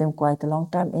work with them quite a long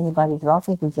time. Anybody's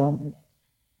welcome to join them.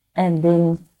 And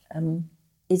then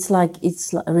it's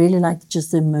really like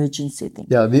just the emergency thing.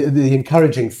 Yeah, the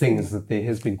encouraging thing is that there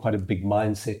has been quite a big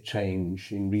mindset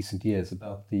change in recent years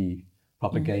about the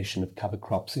propagation of cover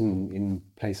crops in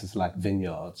places like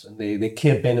vineyards. And the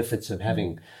clear benefits of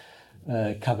having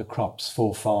cover crops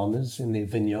for farmers in their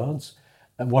vineyards.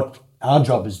 And what our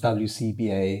job as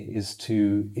WCBA is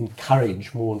to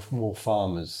encourage more and more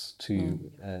farmers to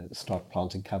start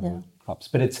planting cover crops.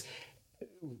 But it's,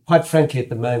 quite frankly, at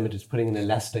the moment, it's putting an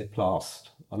elastoplast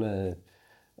on a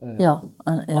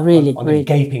really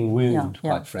gaping wound.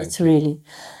 Quite frankly, it's really.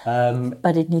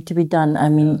 But it needs to be done. I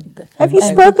mean, Have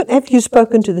you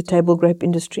spoken to the table grape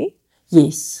industry?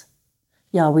 Yes.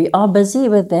 Yeah, we are busy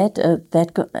with that.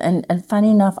 And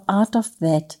funny enough, out of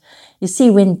that, you see,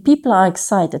 when people are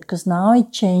excited, because now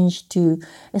it changed to,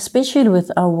 especially with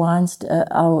our wines,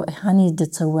 our honey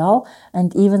did so well,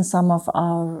 and even some of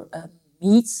our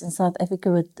meats in South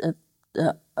Africa with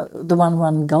the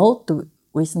one gold, the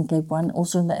Western Cape one,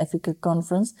 also in the Africa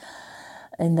conference,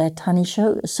 in that honey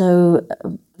show. So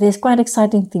there's quite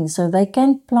exciting things. So they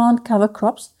can plant cover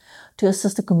crops to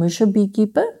assist a commercial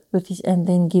beekeeper with his, and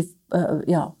then give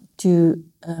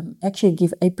actually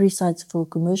give aphrisites for a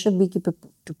commercial beekeeper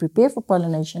to prepare for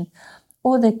pollination,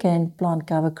 or they can plant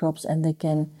cover crops and they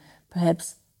can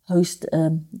perhaps host a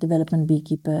development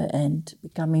beekeeper and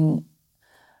becoming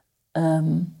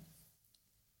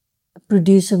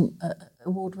produce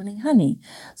award-winning honey.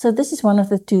 So this is one of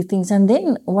the two things. And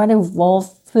then what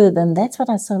evolved further, and that's what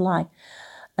I so like.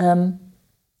 Then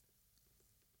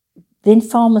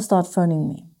farmers start phoning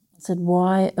me. I said,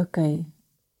 why? Okay,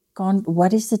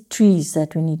 what is the trees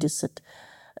that we need to sit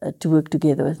to work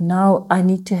together with? Now I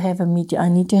need to have a meeting. I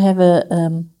need to have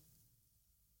a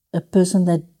person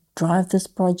that drive this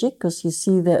project, because you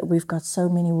see that we've got so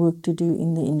many work to do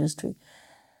in the industry.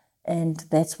 And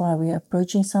that's why we're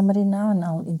approaching somebody now, and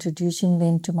I'll introducing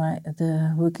them to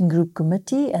the working group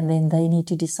committee, and then they need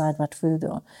to decide what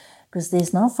further on. Because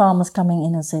there's now farmers coming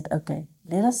in and said, okay,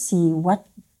 let us see what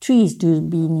trees do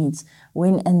bee needs,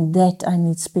 and that I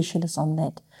need specialists on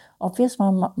that. Obviously,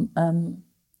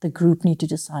 the group need to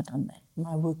decide on that.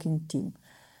 My working team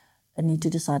need to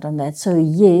decide on that. So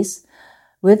yes,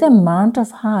 with the amount of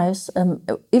hives,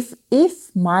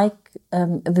 if Mike,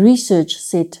 the research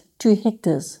said 2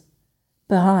 hectares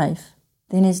per hive,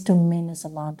 then there's tremendous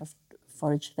amount of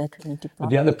forage that we need to plant. But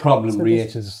the other problem,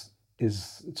 Riet, is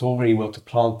it's all very well to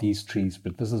plant these trees,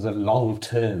 but this is a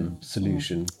long-term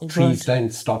solution. Trees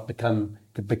don't start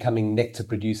becoming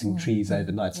nectar-producing trees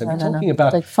overnight. So we're talking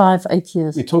about like 5-8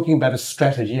 years. We're talking about a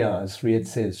strategy, as Riet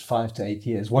says, 5 to 8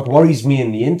 years. What worries me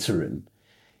in the interim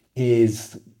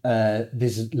is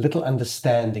there's little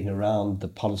understanding around the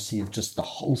policy of just the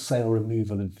wholesale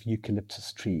removal of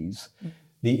eucalyptus trees.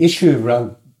 The issue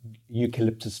around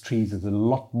eucalyptus trees is a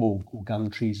lot more, or gum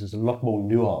trees, is a lot more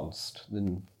nuanced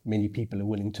than many people are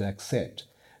willing to accept.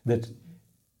 That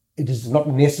it is not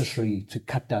necessary to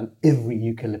cut down every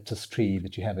eucalyptus tree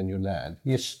that you have in your land.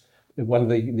 Yes, one of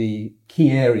the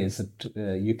key areas that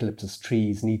eucalyptus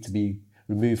trees need to be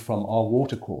removed from are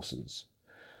watercourses.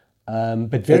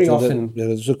 But very often...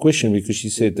 There's a question, because she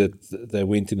said that they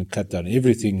went in and cut down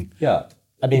everything. Yeah.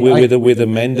 I mean, where the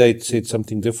mandate said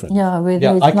something different. Yeah,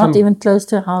 it's not even close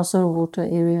to a house or water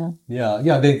area.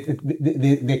 Yeah.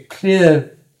 There are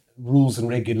clear rules and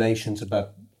regulations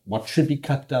about what should be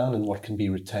cut down and what can be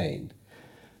retained.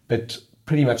 But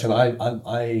pretty much, and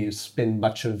I spend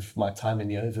much of my time in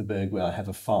the Overberg where I have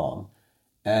a farm.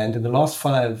 And in the last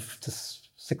 5 to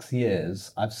 6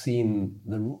 years, I've seen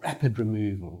the rapid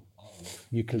removal of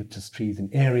eucalyptus trees in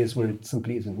areas where it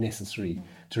simply isn't necessary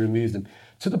to remove them,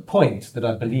 to the point that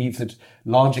I believe that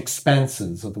large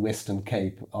expanses of the Western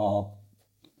Cape are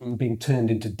being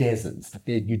turned into deserts, that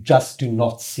you just do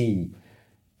not see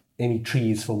any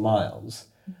trees for miles.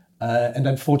 And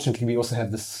unfortunately, we also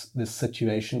have this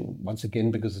situation, once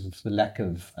again, because of the lack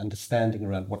of understanding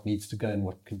around what needs to go and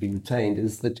what can be retained,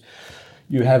 is that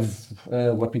you have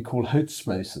what we call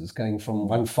hoaxmoses going from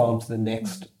one farm to the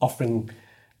next, offering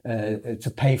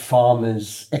to pay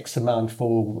farmers X amount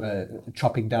for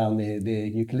chopping down their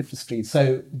eucalyptus trees.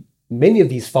 So many of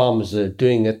these farmers are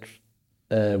doing it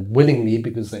willingly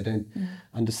because they don't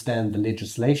understand the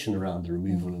legislation around the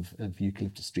removal of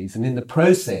eucalyptus trees. And in the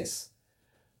process,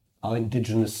 our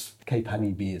indigenous Cape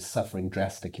honeybee is suffering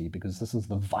drastically because this is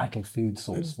the vital food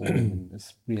source for them,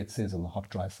 as Riet says, in the hot,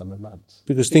 dry summer months.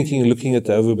 Because looking at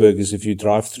the Overbergers, if you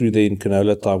drive through there in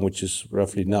canola time, which is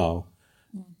roughly now,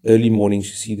 early mornings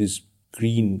you see this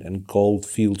green and gold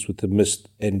fields with the mist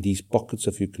and these pockets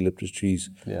of eucalyptus trees.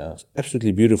 Yeah. It's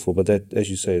absolutely beautiful, but that, as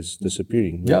you say, is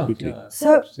disappearing very quickly. Yeah.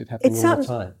 So It happens all the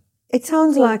time. it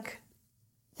sounds like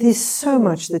there's so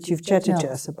much that you've chatted to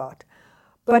us about,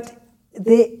 but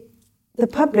the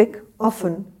public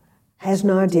often has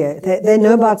no idea. They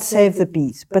know about Save the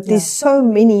Bees, but there's so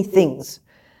many things.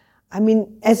 I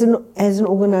mean, as an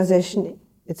organization,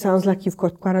 it sounds like you've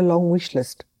got quite a long wish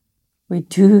list. We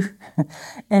do.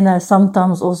 And I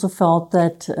sometimes also felt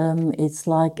that it's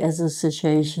like, as an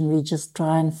association, we just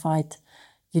try and fight.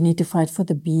 You need to fight for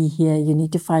the bee here. You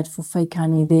need to fight for fake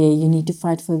honey there. You need to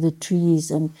fight for the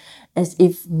trees. And as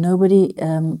if nobody,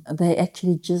 they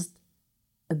actually just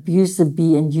abuse the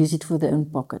bee and use it for their own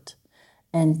pocket.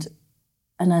 And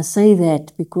I say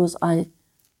that because I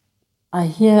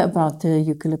hear about the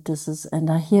eucalyptuses and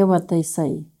I hear what they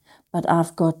say, but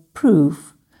I've got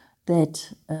proof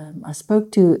that I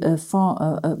spoke to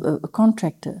a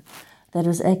contractor that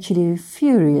was actually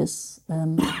furious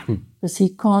because he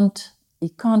can't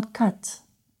cut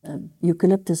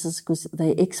eucalyptuses because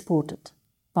they export it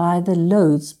by the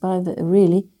loads,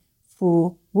 really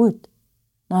for wood.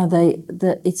 Now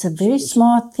it's a very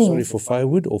smart thing. Sorry, for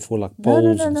firewood or for like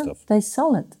poles and stuff? They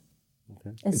sell it.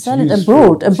 Okay. They sell it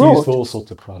abroad. It's used for all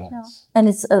sorts of products. Yeah. And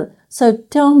it's so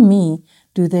tell me,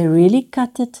 do they really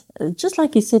cut it? Just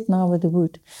like you said now with the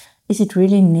wood, is it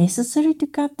really necessary to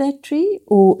cut that tree,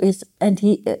 or is? And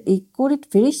he called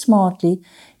it very smartly.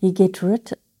 He get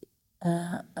rid.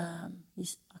 I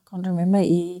can't remember.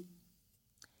 He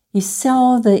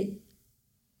sell the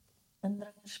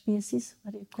species.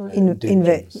 What do you call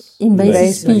it?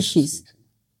 Invasive species.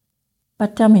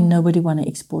 But tell me, nobody want to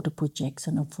export a Port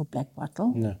Jackson or for black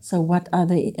wattle. No. So what are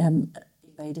the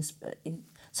invaders?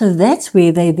 So that's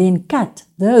where they then cut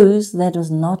those that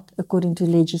was not according to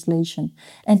legislation.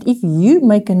 And if you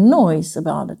make a noise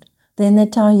about it, then they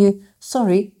tell you,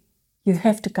 sorry, you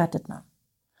have to cut it now.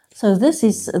 So this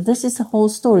is the whole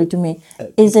story to me.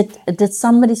 Did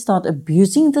somebody start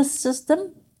abusing the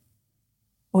system?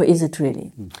 Or is it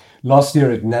really? Last year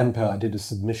at NAMPO, I did a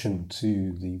submission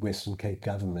to the Western Cape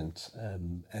government,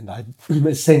 and I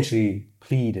essentially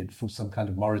pleaded for some kind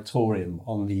of moratorium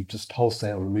on the just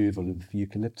wholesale removal of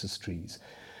eucalyptus trees.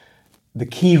 The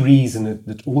key reason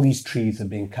that all these trees are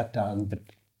being cut down, but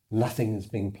nothing is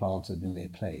being planted in their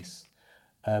place.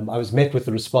 I was met with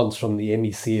a response from the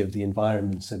MEC of the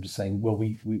environment, so saying, well,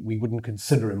 we wouldn't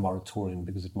consider a moratorium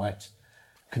because it might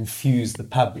confuse the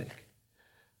public.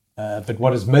 But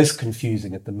what is most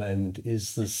confusing at the moment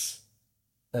is this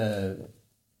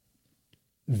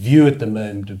view at the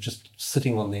moment of just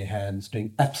sitting on their hands,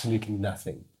 doing absolutely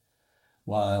nothing,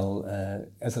 while,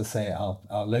 as I say,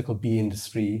 our local bee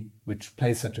industry, which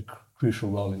plays such a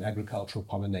crucial role in agricultural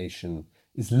pollination,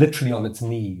 is literally on its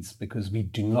knees because we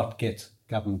do not get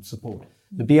government support.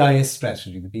 The BIS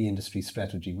strategy, the bee industry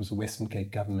strategy, was a Western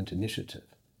Cape government initiative.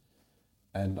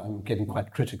 And I'm getting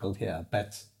quite critical here,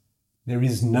 but there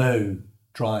is no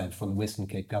drive from the Western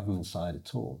Cape government side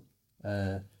at all.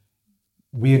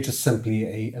 We are just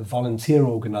simply a volunteer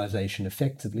organisation,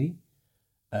 effectively.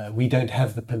 We don't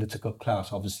have the political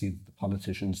clout, obviously, the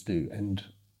politicians do. And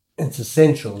it's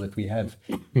essential that we have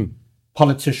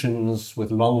politicians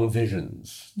with long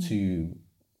visions to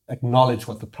acknowledge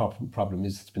what the problem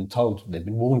is. It's been told, they've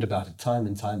been warned about it time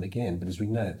and time again. But as we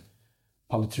know,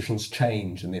 politicians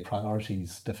change and their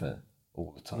priorities differ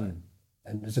all the time.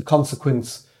 And as a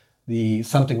consequence,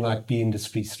 something like bee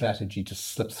industry strategy just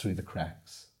slips through the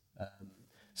cracks.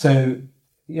 So,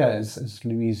 yeah, as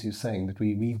Louise is saying, that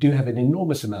we do have an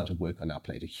enormous amount of work on our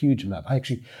plate, a huge amount. I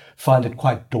actually find it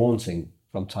quite daunting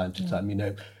from time to time,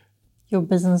 Your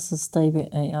business is stable.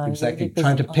 Exactly,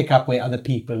 trying to pick up where other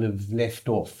people have left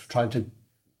off, trying to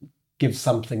give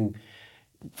something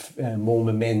more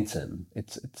momentum.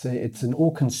 It's an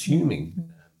all-consuming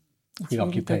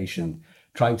preoccupation,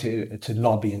 trying to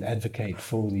lobby and advocate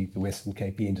for the Western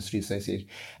Cape Bee Industry Association.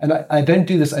 And I don't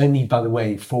do this only, by the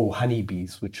way, for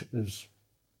honeybees, which is,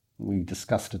 we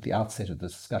discussed at the outset of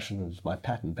this discussion, was my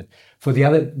pattern, but for the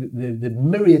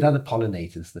myriad other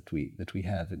pollinators that we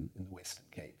have in the Western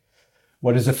Cape.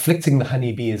 What is afflicting the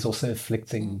honeybee is also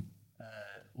afflicting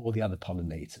all the other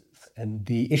pollinators. And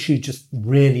the issue just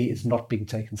really is not being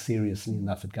taken seriously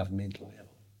enough at governmental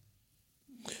level.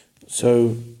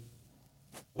 So,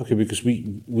 okay, because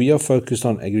we are focused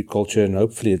on agriculture, and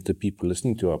hopefully the people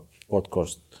listening to our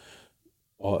podcast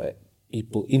are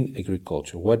people in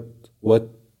agriculture. What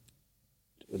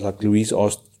like Louise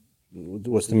asked,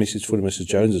 what's the message for the Mrs.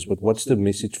 Joneses? But what's the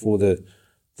message for the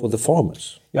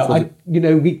farmers? Yeah,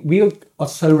 we are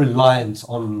so reliant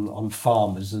on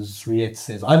farmers, as Riette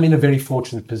says. I'm in a very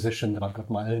fortunate position that I've got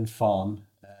my own farm,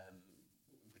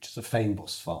 which is a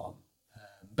fynbos farm.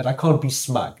 But I can't be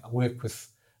smug. I work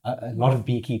with a lot of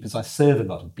beekeepers. I serve a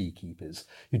lot of beekeepers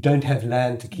who don't have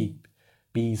land to keep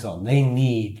bees on. They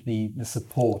need the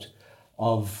support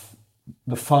of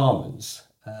the farmers,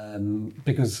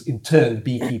 because in turn, the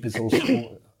beekeepers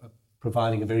also are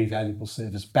providing a very valuable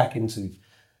service back into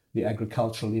the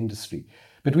agricultural industry.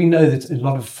 But we know that a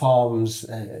lot of farms,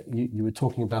 you were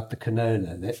talking about the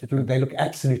canola, they look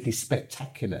absolutely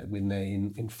spectacular when they're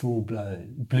in full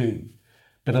bloom.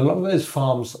 But a lot of those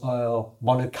farms are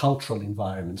monocultural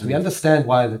environments. We understand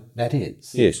why that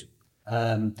is. Yes.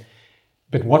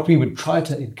 But what we would try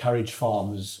to encourage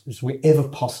farmers is, wherever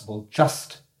possible,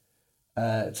 just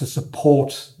to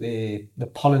support the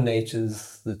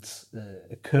pollinators that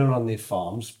occur on their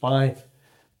farms by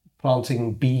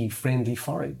planting bee-friendly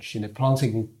forage,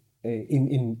 planting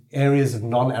in areas of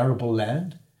non-arable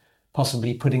land,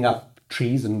 possibly putting up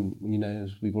trees. And,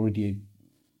 as we've already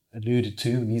alluded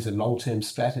to, these are long-term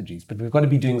strategies. But we've got to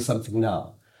be doing something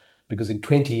now, because in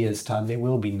 20 years' time, there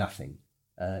will be nothing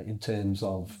in terms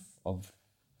of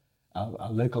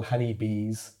our local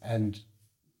honeybees and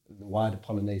the wider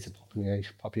pollinator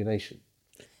population.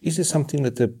 Is there something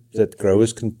that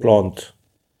growers can plant,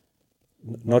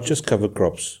 not just cover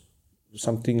crops,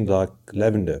 something like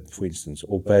lavender, for instance,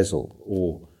 or basil,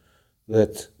 or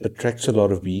that attracts a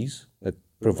lot of bees, that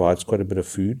provides quite a bit of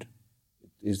food?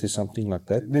 Is there something like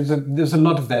that? There's a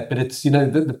lot of that, but it's,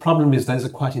 the problem is those are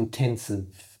quite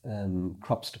intensive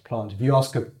crops to plant. If you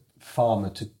ask a farmer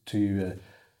to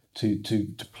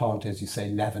plant, as you say,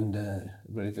 lavender,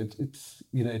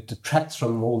 it detracts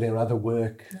from all their other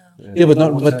work. Yeah, but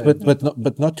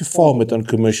not to farm it on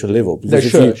commercial level.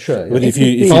 Because sure. But if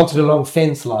you plant it along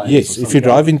fence lines. Yes, if you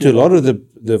drive into a lot of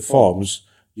the farms,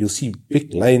 you'll see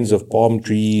big lanes of palm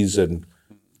trees and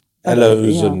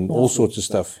aloes and all sorts of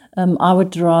stuff. I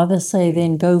would rather say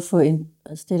then go for,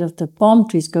 instead of the palm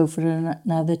trees, go for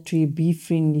another tree,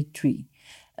 bee-friendly tree.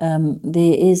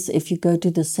 There is, if you go to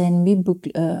the Sanbee book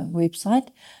website,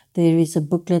 there is a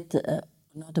booklet, a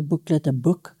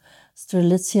book,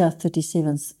 Strelitzia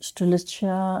 37,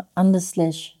 Strelitzia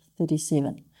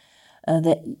 /37.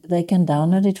 They can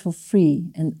download it for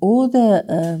free, and all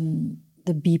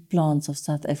the bee plants of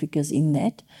South Africa is in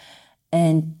that.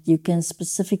 And you can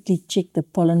specifically check the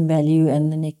pollen value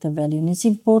and the nectar value. And it's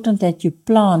important that you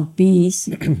plant trees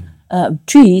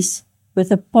with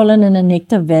a pollen and a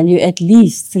nectar value at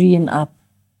least 3 and up.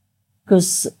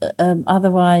 Because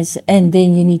otherwise, and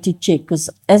then you need to check. Because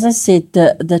as I said,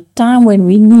 the time when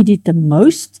we need it the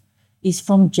most is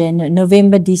from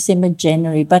November, December,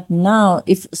 January. But now,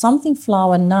 if something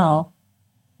flower now,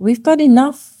 we've got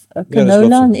enough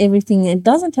canola and everything. It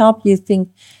doesn't help you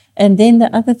think. And then the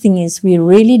other thing is, we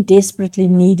really desperately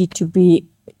need it to be,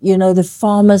 the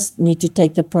farmers need to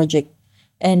take the project.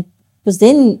 And because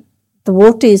then the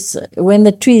water is, when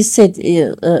the tree is set,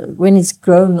 when it's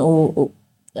grown or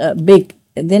big,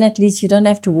 then at least you don't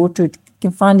have to water it. You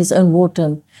can find its own water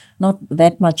and not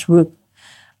that much work.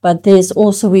 But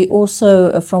we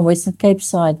also, from Western Cape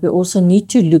side, we also need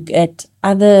to look at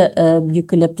other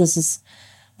eucalyptuses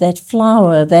that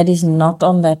flower that is not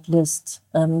on that list,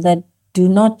 that do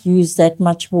not use that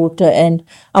much water. And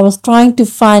I was trying to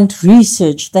find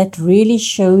research that really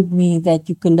showed me that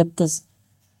eucalyptus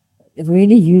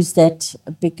really use that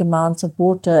big amounts of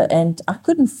water, and I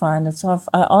couldn't find it. So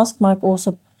I asked Mike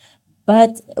also,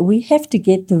 but we have to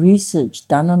get the research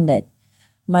done on that.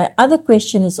 My other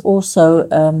question is also,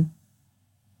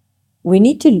 we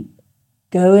need to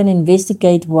go and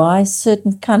investigate why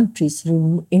certain countries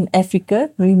in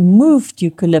Africa removed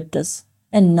eucalyptus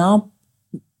and now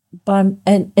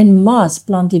en masse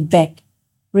planted back.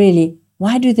 Really,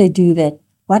 why do they do that?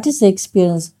 What is the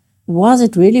experience? was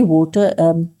it really water?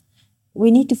 We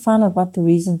need to find out what the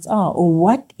reasons are, or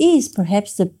what is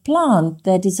perhaps the plant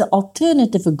that is an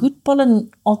alternative, a good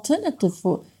pollen alternative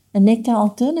for a nectar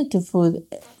alternative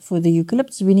for the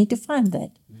eucalyptus. We need to find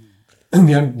that.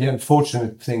 The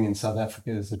unfortunate thing in South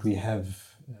Africa is that we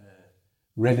have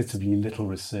relatively little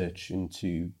research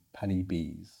into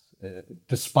honeybees,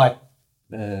 despite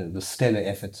the stellar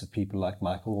efforts of people like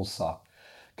Mike Allsop.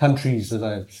 Countries, as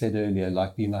I said earlier,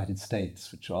 like the United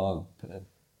States, which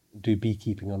do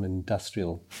beekeeping on an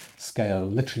industrial scale,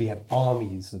 literally have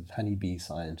armies of honeybee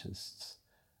scientists.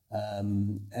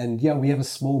 And yeah, we have a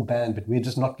small band, but we're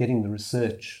just not getting the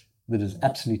research that is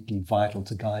absolutely vital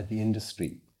to guide the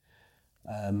industry.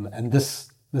 And this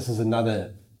is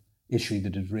another issue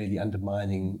that is really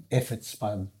undermining efforts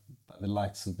by the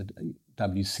likes of the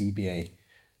WCBA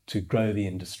to grow the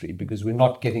industry, because we're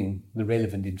not getting the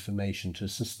relevant information to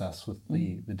assist us with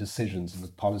the decisions and the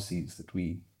policies that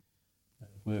we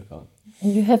work on.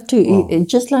 And you have to,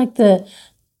 just like the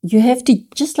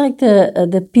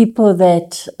people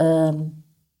that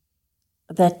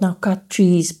now cut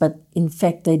trees, but in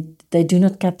fact they do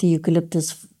not cut the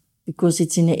eucalyptus because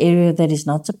it's in an area that is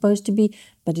not supposed to be,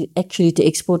 but actually to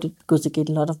export it because they get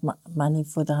a lot of money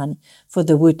for the honey, for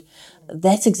the wood.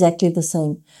 That's exactly the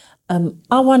same.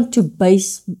 I want to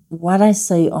base what I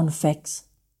say on facts,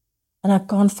 and I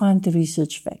can't find the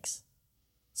research facts.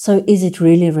 So is it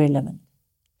really relevant?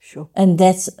 Sure. And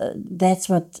that's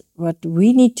what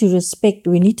we need to respect.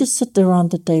 We need to sit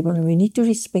around the table and we need to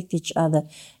respect each other,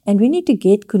 and we need to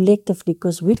get collectively,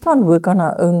 because we can't work on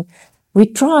our own. We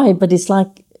try, but it's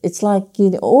like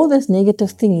all those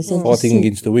negative things. Fighting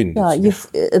against the wind. Yeah,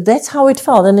 that's how it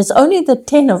felt, and it's only the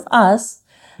 10 of us.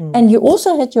 And you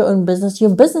also had your own business.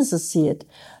 Your businesses see it.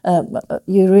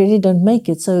 You really don't make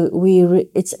it. So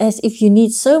it's as if you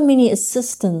need so many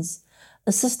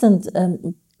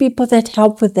people that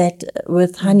help with that,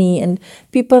 with honey, and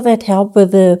people that help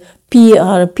with the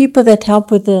PR, people that help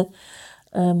with the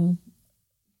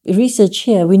research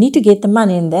here. We need to get the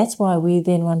money, and that's why we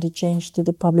then want to change to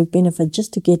the public benefit,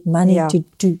 just to get money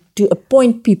to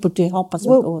appoint people to help us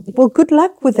with all this. Well, good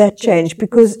luck with that change,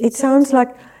 because it sounds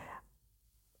like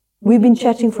we've been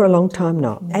chatting for a long time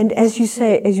now. And as you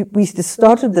say, we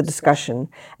started the discussion,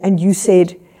 and you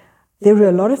said there are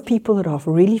a lot of people that are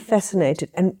really fascinated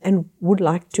and would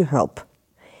like to help,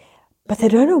 but they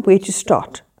don't know where to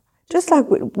start. Just like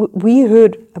we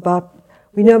heard about,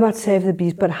 we know about Save the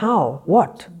Bees, but how?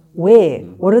 What? Where?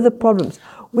 What are the problems?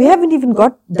 We haven't even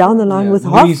got down the line with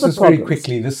half the problems. Very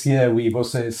quickly, this year we've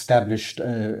also established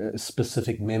a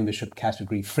specific membership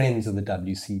category, Friends of the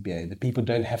WCBA. The people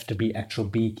don't have to be actual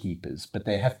beekeepers, but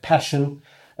they have passion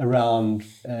around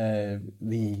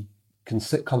the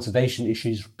conservation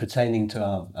issues pertaining to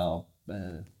our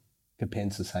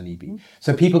Capensis honeybee.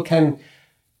 So people can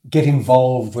get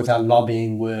involved with our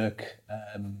lobbying work.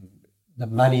 The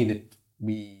money that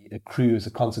we accrue as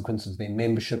a consequence of their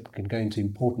membership can go into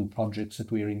important projects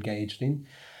that we're engaged in.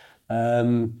 I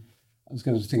was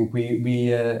going to think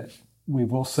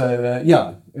we've also,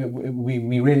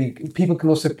 we really, people can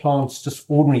also plant, just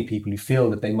ordinary people who feel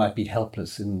that they might be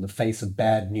helpless in the face of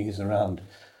bad news around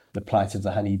the plight of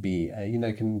the honeybee,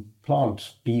 can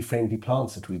plant bee-friendly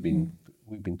plants that we've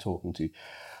been talking to.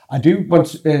 I do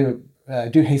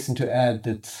hasten to add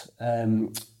that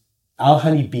our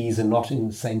honeybees are not in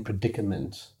the same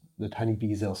predicament that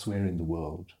honeybees elsewhere in the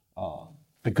world are,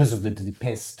 because of the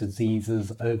pests,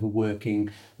 diseases,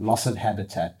 overworking, loss of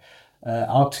habitat.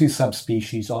 Our two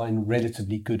subspecies are in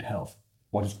relatively good health.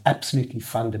 What is absolutely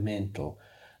fundamental,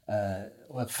 a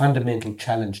fundamental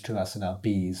challenge to us and our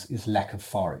bees, is lack of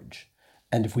forage.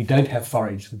 And if we don't have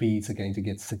forage, the bees are going to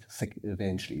get sick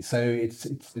eventually. So it's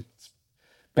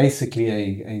basically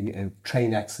a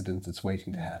train accident that's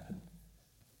waiting to happen.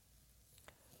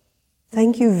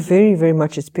 Thank you very, very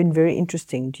much. It's been very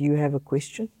interesting. Do you have a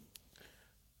question?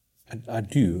 I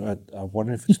do. I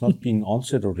wonder if it's not been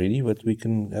answered already, but we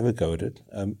can have a go at it.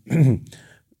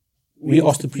 We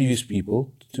asked the previous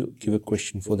people to give a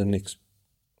question for the next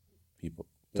people.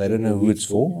 They don't know who it's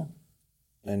for,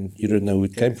 and you don't know who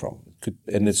it came from.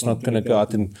 And it's not going to go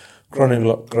out in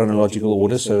chronological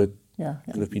order, so it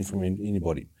could have been from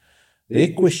anybody.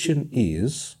 Their question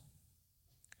is,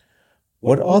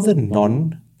 what are the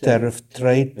non-tariff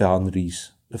trade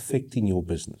boundaries affecting your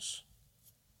business?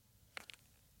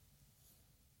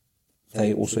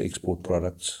 They also export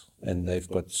products, and they've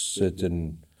got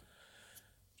certain...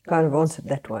 Kind of answered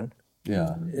that one.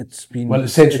 Yeah. It's been... Well,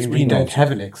 essentially, we don't have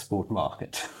an export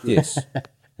market. Yes.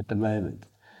 At the moment.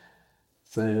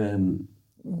 So,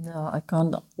 No, I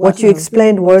can't. What you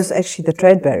explained was actually the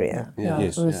trade barrier. Yeah,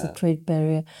 Yes. it was a trade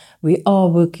barrier. We are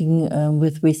working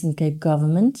with Western Cape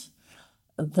government.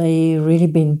 They really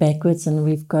been backwards, and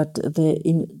we've got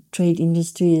the trade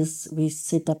industries. We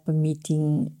set up a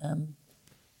meeting.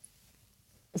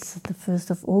 Is it the 1st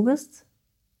of August?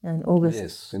 Yeah, in August.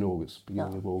 Yes, in August,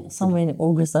 beginning of August. Somewhere in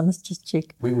August. I must just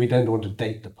check. We don't want to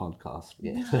date the podcast.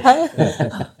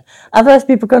 Yeah. Otherwise,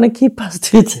 people are going to keep us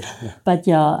to it. But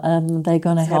yeah, they're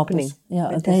going to help happening. us. Yeah,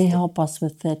 Fantastic. they help us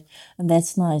with that, and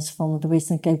that's nice. From the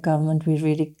Western Cape government, we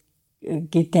really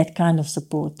get that kind of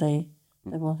support. They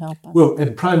will help us. Well,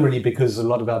 and primarily because a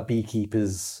lot of our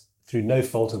beekeepers, through no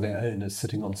fault of their own, are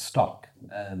sitting on stock.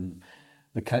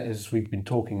 As we've been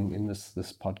talking in this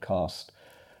podcast,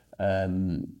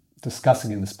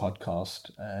 discussing in this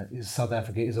podcast, is South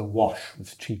Africa is awash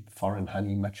with cheap foreign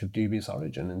honey, much of dubious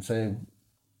origin, and so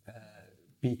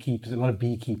a lot of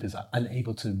beekeepers are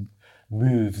unable to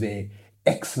move their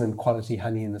excellent quality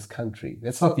honey in this country.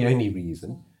 That's not the only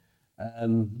reason.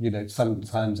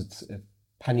 Sometimes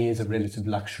honey is a relative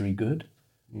luxury good.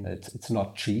 It's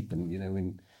not cheap, and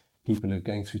when people are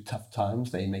going through tough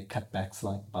times, they make cutbacks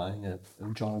like buying a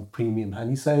jar of premium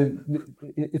honey. So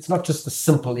it's not just a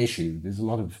simple issue. There's a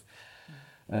lot of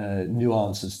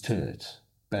nuances to it.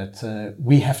 But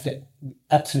we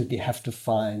absolutely have to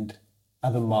find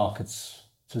other markets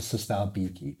to assist our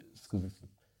beekeepers. Because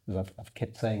as I've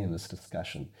kept saying in this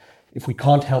discussion, if we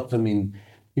can't help them in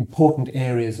important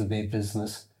areas of their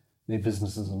businesses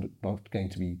are not going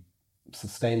to be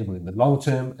sustainable in the long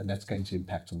term, and that's going to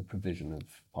impact on the provision of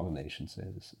pollination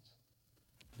services.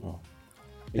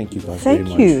 Thank you guys very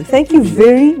much. Thank you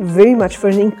very, very much for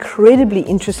an incredibly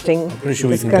interesting Pretty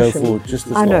sure discussion. we can go for just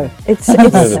as I know. long. It's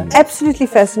absolutely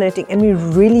fascinating, and we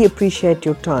really appreciate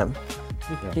your time.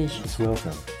 With pleasure. It's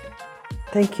welcome.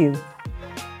 Thank you.